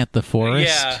looking at the forest.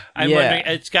 Yeah, I'm wondering,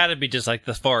 it's got to be just like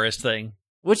the forest thing.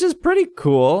 Which is pretty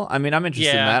cool. I mean, I'm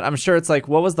interested in that. I'm sure it's like,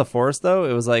 what was the forest, though?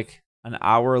 It was like an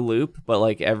hour loop, but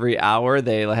like every hour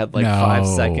they had like 5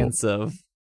 seconds of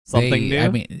something new. I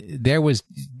mean, there was,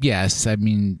 yes. I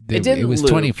mean, it was loop.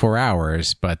 24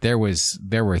 hours, but there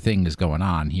were things going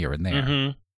on here and there.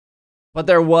 Mm-hmm. But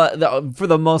there was, for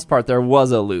the most part, there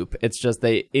was a loop. It's just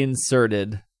they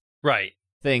inserted right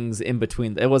things in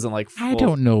between. It wasn't like full. I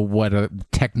don't know what a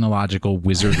technological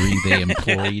wizardry they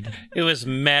employed. It was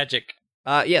magic.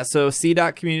 Yeah, so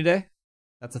C.Community Day.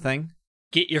 That's a thing.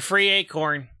 Get your free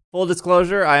acorn. Full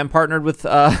disclosure, I am partnered with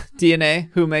DNA,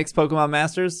 who makes Pokemon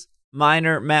Masters.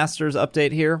 Minor Masters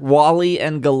update here. Wally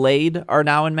and Gallade are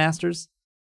now in Masters.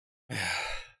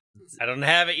 I don't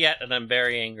have it yet, and I'm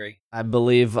very angry. I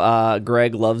believe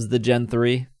Greg loves the Gen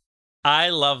 3. I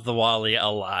love the Wally a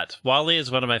lot. Wally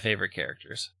is one of my favorite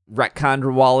characters.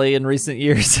 Retconned Wally in recent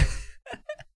years.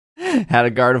 Had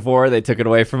a Gardevoir, they took it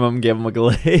away from him, gave him a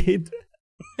Gallade.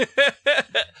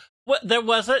 What? There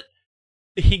wasn't.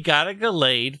 He got a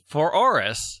Gallade for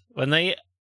Oris when they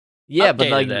but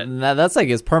like it. that's like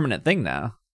his permanent thing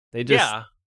now. They just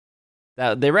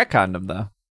they retconned him though,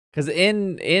 because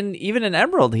in even in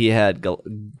Emerald he had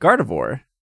Gardevoir.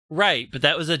 Right, but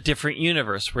that was a different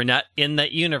universe. We're not in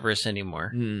that universe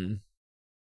anymore.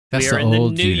 That's we are the in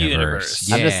old the new universe.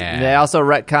 universe. They also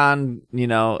retconned,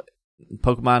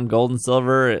 Pokemon Gold and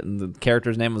Silver, and the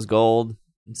character's name was Gold.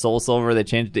 Soul Silver, they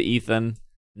changed it to Ethan.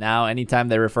 Now, anytime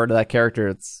they refer to that character,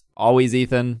 it's always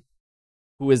Ethan.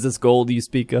 Who is this Gold you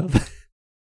speak of?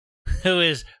 Who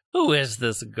is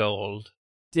this Gold?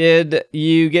 Did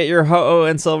you get your Ho-Oh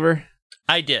and Silver?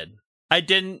 I did. I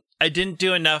didn't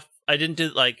do enough. I didn't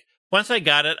do, once I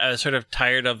got it, I was sort of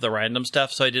tired of the random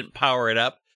stuff, so I didn't power it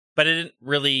up. But I didn't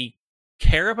really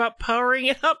care about powering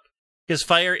it up, because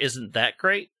fire isn't that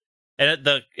great. And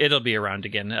it'll be around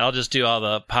again. I'll just do all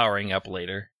the powering up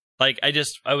later. I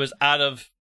was out of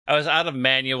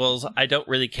manuals. I don't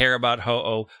really care about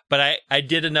Ho-Oh, but I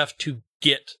did enough to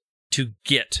get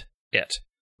it.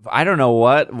 I don't know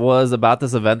what was about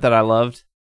this event that I loved.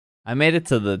 I made it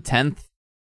to the 10th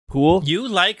pool. You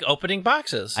like opening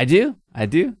boxes. I do.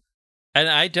 And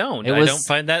I don't. I don't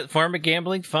find that form of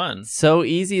gambling fun. So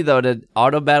easy, though, to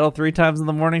auto battle 3 times in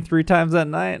the morning, 3 times at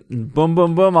night, and boom,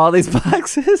 boom, boom, all these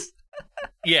boxes.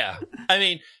 Yeah. I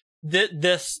mean,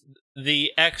 the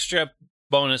extra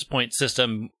bonus point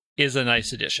system is a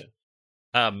nice addition.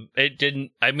 I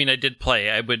did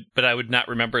play. But I would not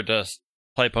remember to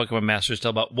play Pokemon Masters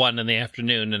till about 1 in the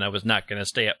afternoon, and I was not going to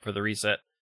stay up for the reset.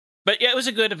 But yeah, it was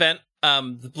a good event.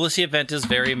 The Blissey event is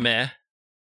very meh.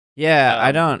 Yeah,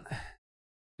 I don't.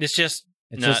 It's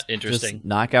not interesting. Just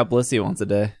knock out Blissey once a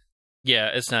day. Yeah,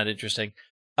 it's not interesting.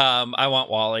 I want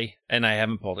Wally, and I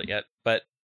haven't pulled it yet. But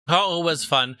it was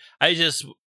fun. I'm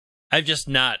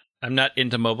not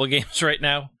into mobile games right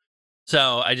now.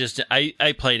 So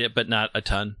I played it, but not a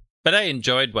ton. But I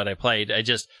enjoyed what I played.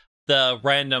 The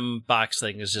random box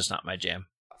thing is just not my jam.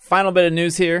 Final bit of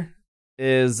news here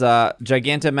is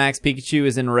Gigantamax Pikachu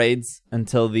is in raids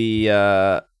until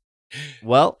the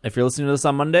if you're listening to this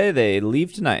on Monday, they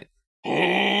leave tonight.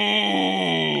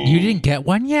 You didn't get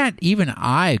one yet? Even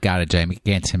I got a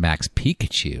Gigantamax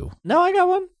Pikachu. No, I got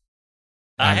one.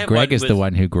 Greg is the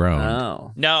one who groaned.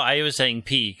 Oh. No, I was saying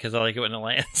P because I like it when it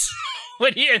lands.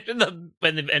 when they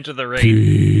enter the raid.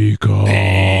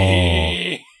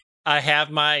 Pika. I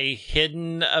have my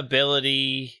hidden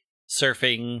ability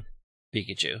surfing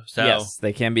Pikachu. So yes,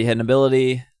 they can be hidden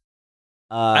ability.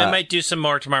 I might do some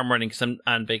more tomorrow morning because I'm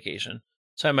on vacation.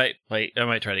 So I might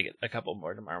try to get a couple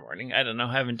more tomorrow morning. I don't know.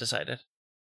 I haven't decided.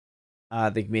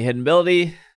 They can be hidden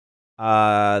ability.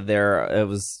 It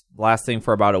was lasting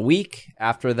for about a week.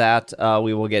 After that,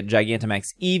 we will get Gigantamax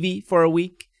Eevee for a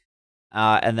week.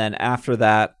 And then after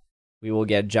that, we will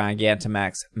get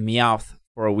Gigantamax Meowth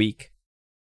for a week.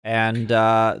 And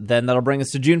then that'll bring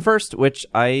us to June 1st, which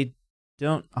I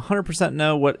don't 100%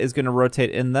 know what is going to rotate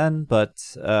in then. But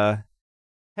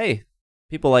hey,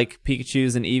 people like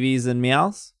Pikachus and Eevees and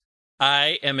Meowths.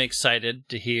 I am excited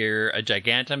to hear a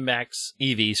Gigantamax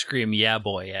Eevee scream "Yeah,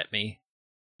 boy" at me.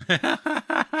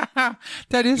 That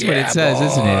is what it says,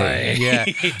 isn't it? Yeah.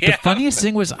 The funniest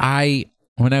thing was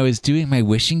when I was doing my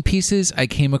wishing pieces, I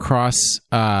came across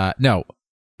what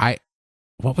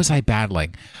was I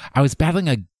battling? I was battling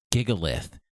a Gigalith,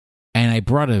 and I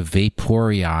brought a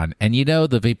Vaporeon, and the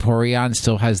Vaporeon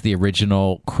still has the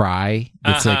original cry.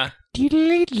 It's like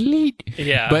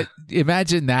yeah. But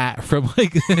imagine that from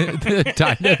the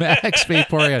Dynamax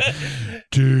Vaporeon.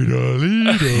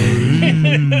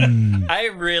 I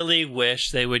really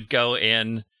wish they would go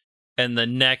in the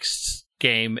next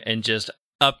game and just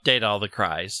update all the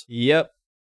cries. Yep.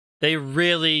 They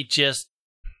really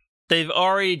they've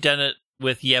already done it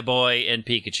with Yeah Boy and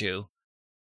Pikachu.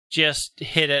 Just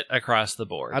hit it across the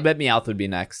board. I bet Meowth would be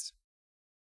next.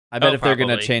 I bet if they're going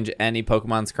to probably. change any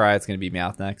Pokemon's cry, it's going to be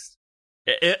Meowth next.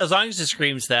 As long as it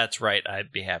screams "That's right,"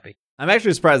 I'd be happy. I'm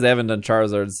actually surprised they haven't done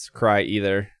Charizard's cry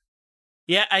either.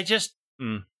 Yeah, it's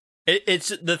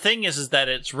the thing is that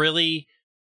it's really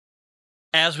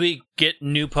as we get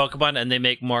new Pokemon and they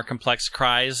make more complex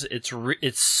cries, it's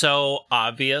so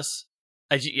obvious.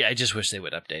 I just wish they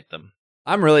would update them.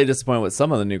 I'm really disappointed with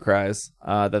some of the new cries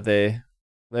that they're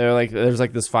like. There's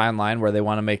like this fine line where they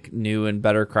want to make new and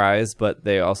better cries, but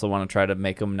they also want to try to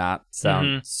make them not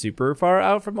sound super far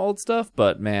out from old stuff.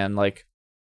 But man, like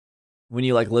when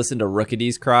you like listen to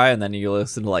Rookidee's cry and then you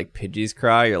listen to like Pidgey's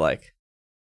cry, you're like,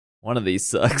 one of these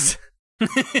sucks. And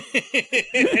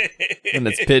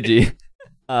it's Pidgey.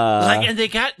 And they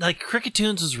got like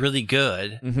Crickettoons was really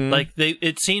good. Mm-hmm. Like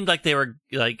it seemed like they were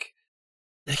like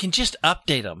they can just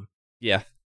update them. Yeah.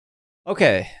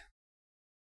 Okay.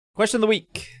 Question of the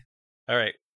week. All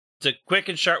right. It's a quick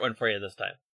and short one for you this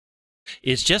time.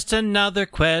 It's just another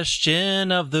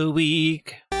question of the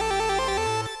week.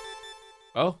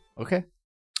 Oh, okay.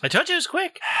 I told you it was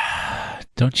quick.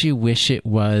 Don't you wish it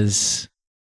was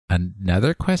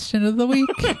another question of the week?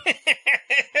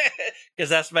 Because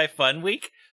that's my fun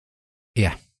week.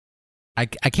 Yeah. I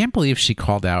can't believe she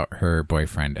called out her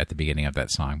boyfriend at the beginning of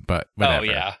that song, but whatever. Oh,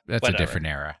 yeah. That's Whatever. a different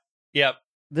era. Yep.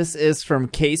 This is from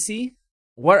Casey.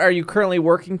 What are you currently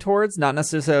working towards? Not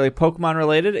necessarily Pokemon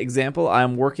related. Example,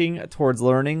 I'm working towards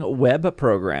learning web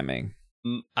programming.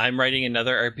 I'm writing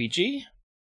another RPG,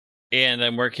 and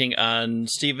I'm working on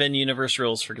Steven Universe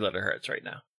Rules for Glitter Hearts right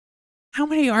now. How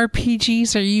many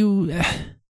RPGs are you?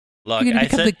 Look, You're going to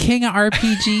become the king of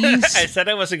RPGs? I said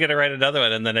I wasn't going to write another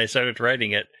one, and then I started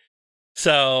writing it.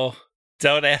 So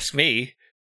don't ask me.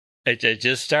 I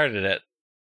just started it.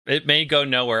 It may go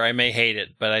nowhere. I may hate it,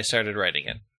 but I started writing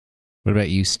it. What about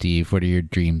you, Steve? What are your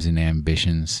dreams and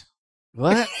ambitions?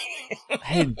 What?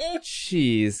 Hey,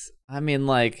 jeez. I mean,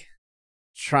 like,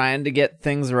 trying to get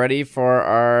things ready for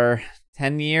our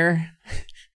 10-year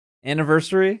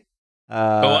anniversary.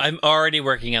 I'm already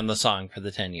working on the song for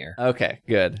the 10-year. Okay,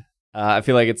 good. I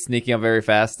feel like it's sneaking up very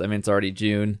fast. I mean, it's already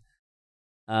June.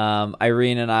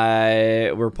 Irene and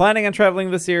I were planning on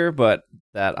traveling this year, but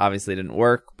that obviously didn't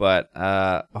work. But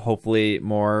hopefully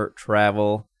more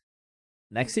travel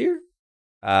next year.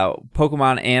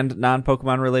 Pokemon and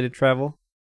non-Pokemon related travel.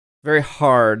 Very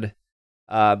hard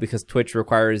because Twitch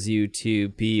requires you to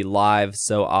be live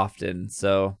so often.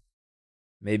 So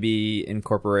maybe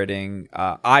incorporating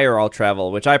IRL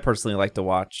travel, which I personally like to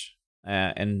watch,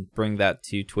 and bring that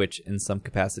to Twitch in some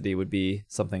capacity would be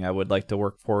something I would like to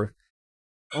work for.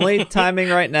 Only timing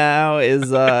right now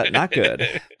is not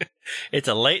good. It's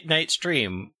a late night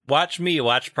stream. Watch me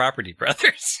watch Property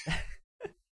Brothers.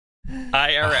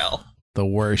 IRL. The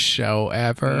worst show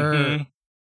ever. Mm-hmm.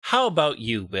 How about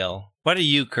you, Will? What are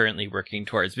you currently working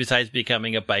towards besides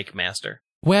becoming a bike master?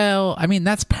 Well, I mean,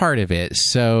 that's part of it.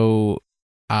 So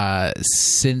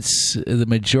since the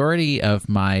majority of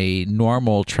my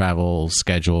normal travel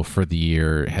schedule for the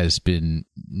year has been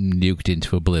nuked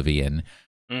into oblivion,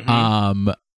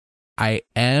 I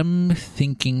am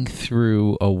thinking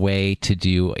through a way to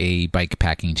do a bike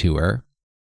packing tour.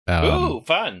 Ooh,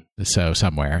 fun. So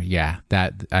somewhere, yeah.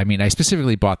 I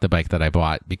specifically bought the bike that I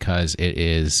bought because it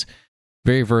is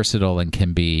very versatile and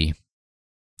can be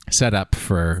set up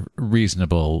for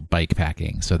reasonable bike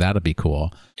packing. So that'll be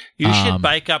cool. You should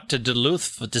bike up to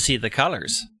Duluth to see the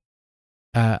colors.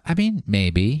 I mean,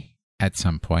 maybe at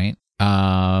some point.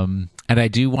 And I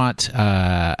do want,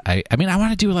 I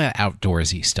want to do a lot of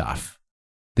outdoorsy stuff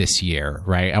this year,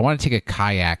 right? I want to take a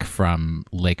kayak from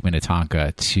Lake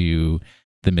Minnetonka to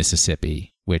the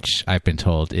Mississippi, which I've been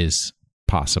told is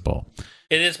possible.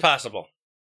 It is possible.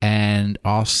 And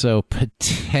also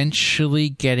potentially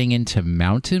getting into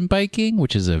mountain biking,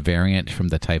 which is a variant from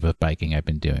the type of biking I've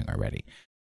been doing already.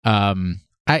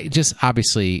 I just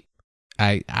obviously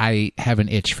I have an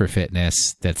itch for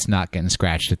fitness that's not getting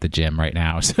scratched at the gym right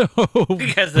now. So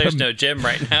because there's no gym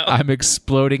right now. I'm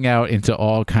exploding out into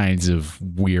all kinds of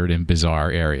weird and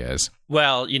bizarre areas.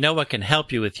 Well, you know what can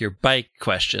help you with your bike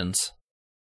questions?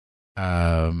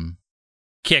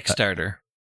 Kickstarter.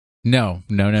 No,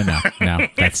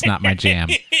 that's not my jam.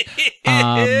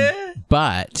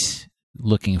 But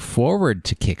looking forward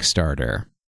to Kickstarter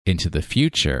into the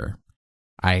future,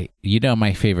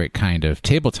 my favorite kind of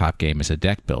tabletop game is a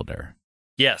deck builder.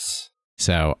 Yes.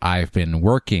 So I've been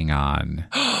working on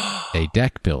a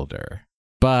deck builder,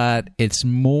 but it's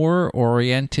more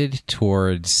oriented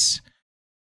towards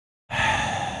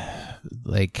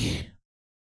like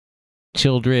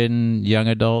children, young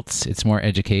adults. It's more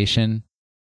education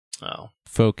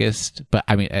focused, but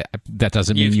I mean, that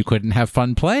doesn't mean you couldn't have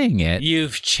fun playing it.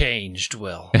 You've changed,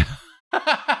 Will.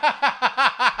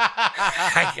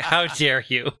 How dare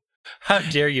you? How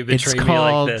dare you betray me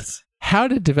like this? How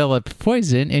to develop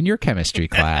poison in your chemistry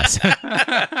class. Look,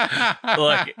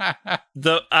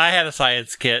 I had a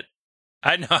science kit.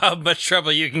 I know how much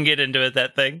trouble you can get into with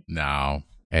that thing. No,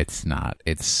 it's not.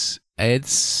 It's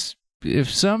if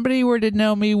somebody were to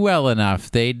know me well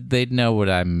enough, they'd know what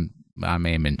I'm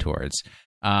aiming towards.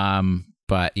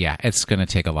 But yeah, it's going to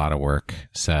take a lot of work.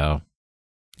 So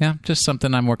yeah, just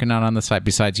something I'm working on the side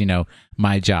besides,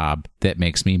 my job that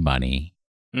makes me money.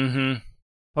 Mm-hmm.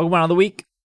 Pokemon of the week.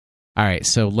 All right,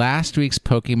 so last week's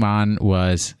Pokemon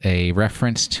was a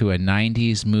reference to a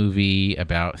 90s movie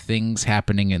about things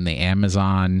happening in the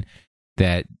Amazon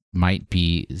that might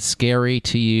be scary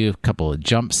to you. A couple of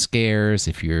jump scares,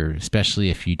 especially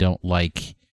if you don't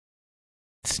like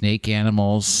snake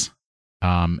animals.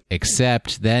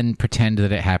 Except then pretend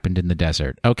that it happened in the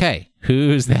desert. Okay,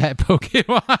 who's that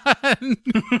Pokemon?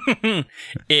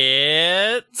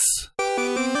 It's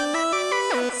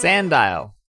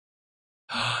Sandile.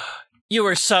 You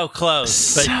were so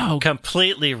close, but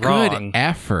completely wrong. Good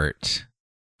effort.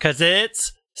 Because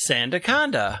it's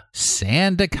Sandaconda.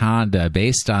 Sandaconda,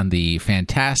 based on the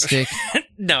fantastic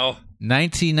No.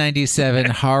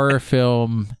 1997 horror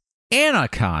film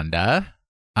Anaconda.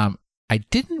 I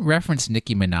didn't reference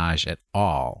Nicki Minaj at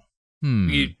all.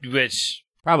 Which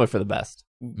Probably for the best.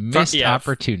 Missed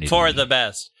opportunity. For the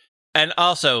best. And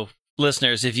also,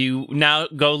 listeners, if you now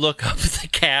go look up the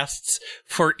casts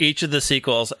for each of the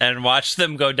sequels and watch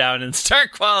them go down in star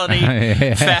quality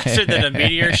faster than a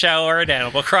meteor shower at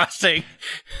Animal Crossing.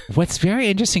 What's very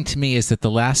interesting to me is that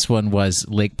the last one was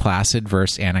Lake Placid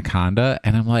versus Anaconda,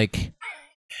 and I'm like,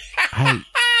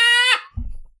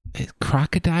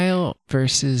 crocodile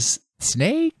versus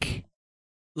snake?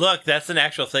 Look, that's an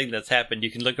actual thing that's happened.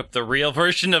 You can look up the real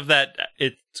version of that.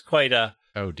 It's quite a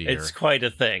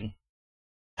thing.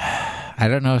 I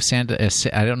don't know if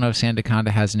Sandaconda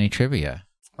has any trivia.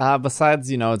 Besides,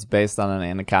 it's based on an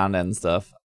anaconda and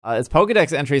stuff. Its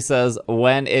Pokedex entry says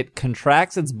when it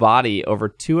contracts its body, over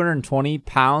 220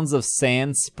 pounds of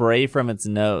sand spray from its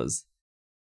nose.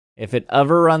 If it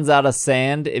ever runs out of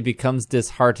sand, it becomes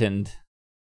disheartened.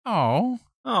 Oh.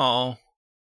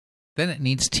 Then it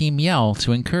needs Team Yell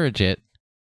to encourage it.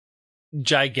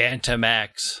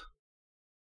 Gigantamax.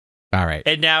 All right.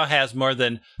 It now has more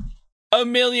than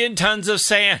 1 million tons of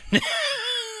sand.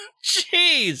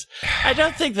 Jeez. I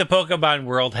don't think the Pokemon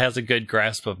world has a good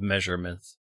grasp of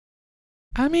measurements.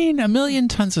 I mean, 1 million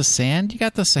tons of sand? You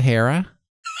got the Sahara.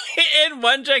 In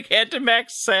one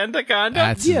Gigantamax Sandaconda?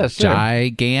 That's Gigantamax.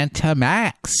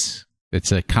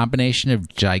 It's a combination of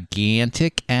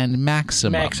gigantic and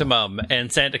maximum. And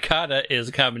Sandaconda is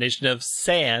a combination of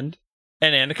sand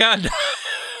and anaconda.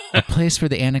 A place where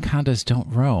the anacondas don't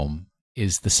roam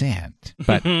is the sand.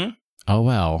 But, oh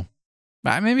well.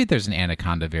 Maybe there's an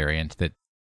anaconda variant that,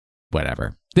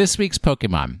 whatever. This week's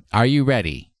Pokemon. Are you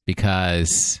ready?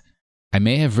 Because I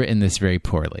may have written this very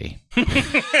poorly.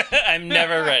 I'm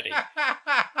never ready.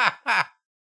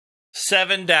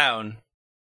 7 down.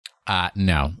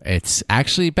 No, it's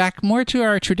actually back more to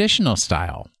our traditional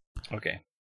style. Okay.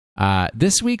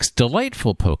 This week's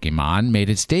delightful Pokemon made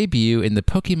its debut in the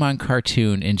Pokemon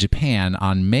cartoon in Japan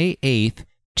on May 8th,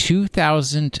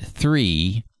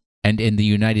 2003, and in the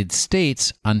United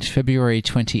States on February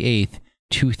 28th,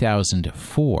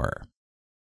 2004.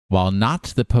 While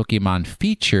not the Pokemon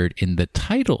featured in the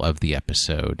title of the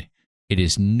episode, it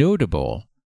is notable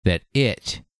that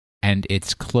it and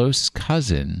its close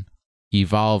cousin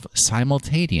evolve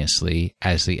simultaneously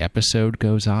as the episode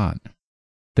goes on.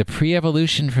 The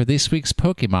pre-evolution for this week's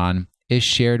Pokemon is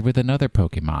shared with another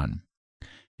Pokemon.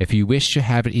 If you wish to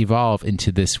have it evolve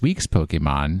into this week's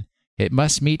Pokemon, it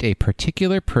must meet a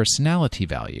particular personality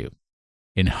value.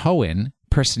 In Hoenn,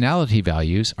 personality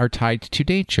values are tied to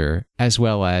nature as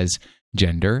well as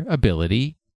gender,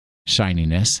 ability,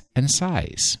 shininess, and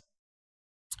size.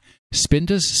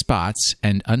 Spinda's spots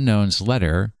and Unknown's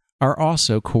letter are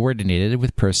also coordinated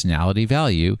with personality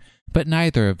value, but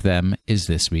neither of them is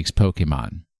this week's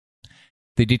Pokemon.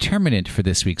 The determinant for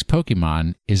this week's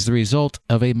Pokemon is the result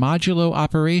of a modulo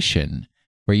operation,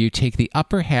 where you take the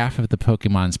upper half of the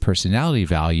Pokemon's personality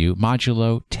value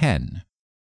modulo 10.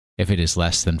 If it is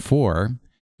less than 4,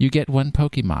 you get 1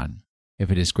 Pokemon. If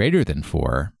it is greater than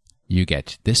 4, you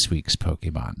get this week's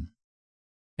Pokemon.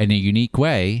 In a unique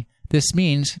way, this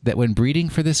means that when breeding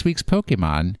for this week's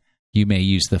Pokemon, you may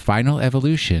use the final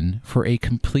evolution for a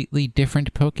completely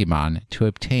different Pokemon to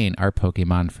obtain our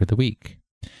Pokemon for the week.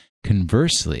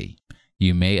 Conversely,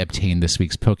 you may obtain this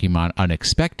week's Pokemon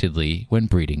unexpectedly when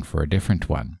breeding for a different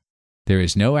one. There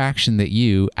is no action that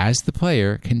you, as the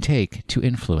player, can take to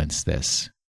influence this.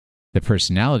 The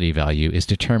personality value is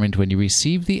determined when you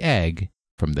receive the egg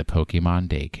from the Pokemon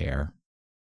daycare.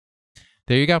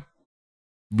 There you go.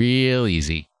 Real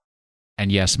easy. And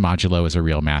yes, modulo is a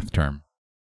real math term.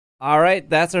 All right,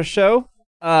 that's our show.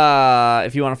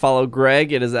 If you want to follow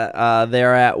Greg, it is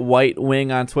they're at White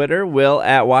Wing on Twitter. Will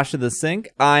at Wash of the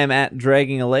Sink. I am at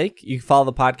Dragging a Lake. You can follow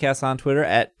the podcast on Twitter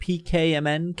at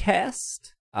PKMNcast.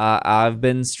 I've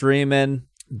been streaming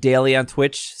daily on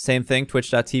Twitch. Same thing,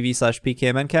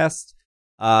 twitch.tv/PKMNcast.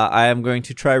 I am going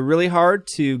to try really hard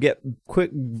to get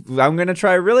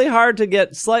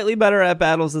slightly better at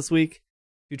battles this week.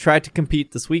 To try to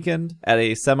compete this weekend at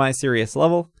a semi-serious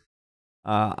level.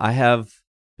 I have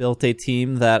built a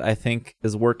team that I think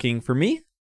is working for me.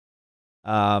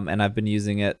 And I've been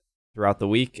using it throughout the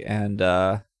week and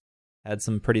had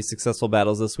some pretty successful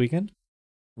battles this weekend.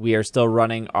 We are still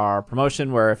running our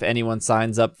promotion where if anyone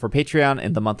signs up for Patreon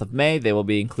in the month of May, they will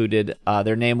be included.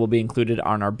 Their name will be included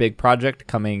on our big project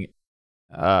coming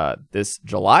this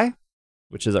July,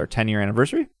 which is our 10-year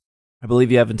anniversary. I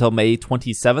believe you have until May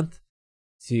 27th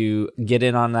to get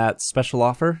in on that special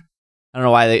offer. I don't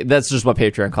know why that's just what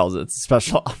Patreon calls it. It's a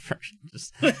special offer.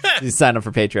 Just you sign up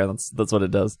for Patreon. That's what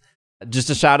it does. Just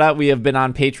a shout out. We have been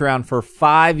on Patreon for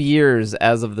 5 years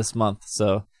as of this month.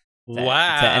 So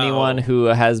wow. To anyone who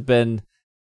has been,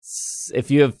 if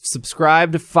you have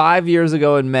subscribed 5 years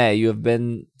ago in May, you have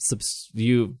been,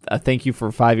 thank you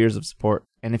for 5 years of support.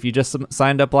 And if you just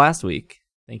signed up last week,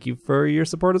 thank you for your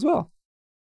support as well.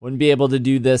 Wouldn't be able to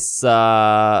do this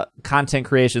content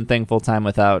creation thing full time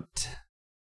without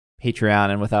Patreon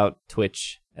and without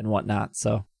Twitch and whatnot.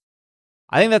 So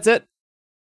I think that's it.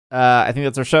 I think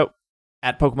that's our show.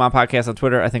 At Pokemon Podcast on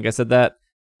Twitter. I think I said that.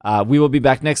 We will be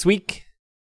back next week.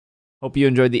 Hope you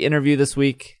enjoyed the interview this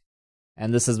week.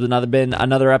 And this has been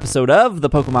another episode of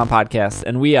the Pokemon Podcast.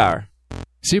 And we are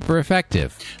super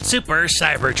effective. Super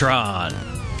Cybertron.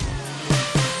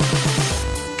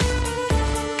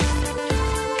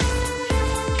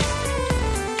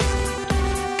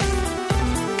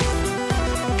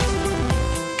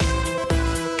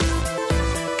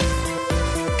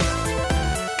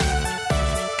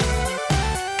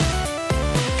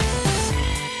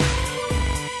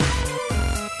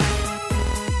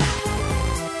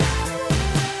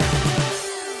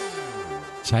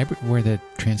 Where the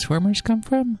Transformers come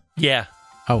from? Yeah.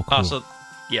 Oh, cool. Also,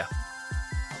 yeah.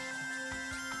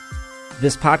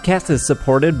 This podcast is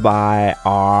supported by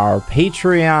our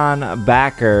Patreon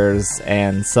backers,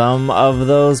 and some of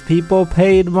those people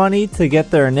paid money to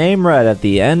get their name read at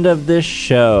the end of this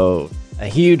show. A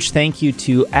huge thank you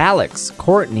to Alex,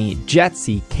 Courtney,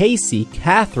 Jetsy, Casey,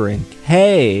 Catherine,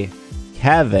 Kay,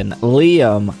 Kevin,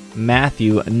 Liam,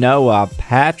 Matthew, Noah,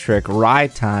 Patrick,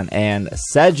 Raiton, and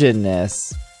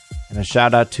Sejanus. And a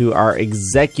shout out to our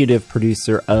executive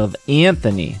producer of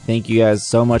Anthony. Thank you guys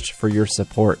so much for your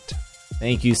support.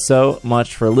 Thank you so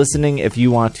much for listening. If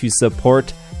you want to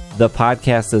support the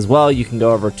podcast as well, you can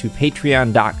go over to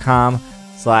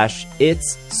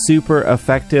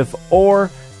patreon.com/itssupereffective,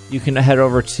 or you can head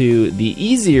over to the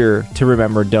easier to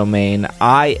remember domain,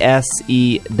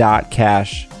 ise.cash.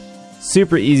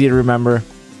 Super easy to remember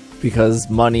because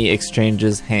money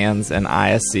exchanges hands, and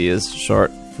ISC is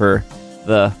short for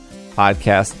the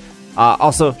podcast.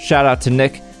 Also, shout out to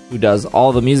Nick, who does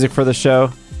all the music for the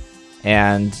show.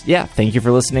 And yeah, thank you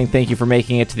for listening. Thank you for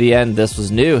making it to the end. This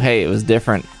was new. Hey, it was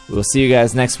different. We will see you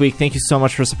guys next week. Thank you so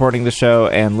much for supporting the show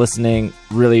and listening.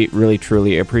 Really, really,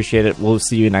 truly appreciate it. We'll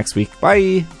see you next week.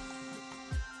 Bye.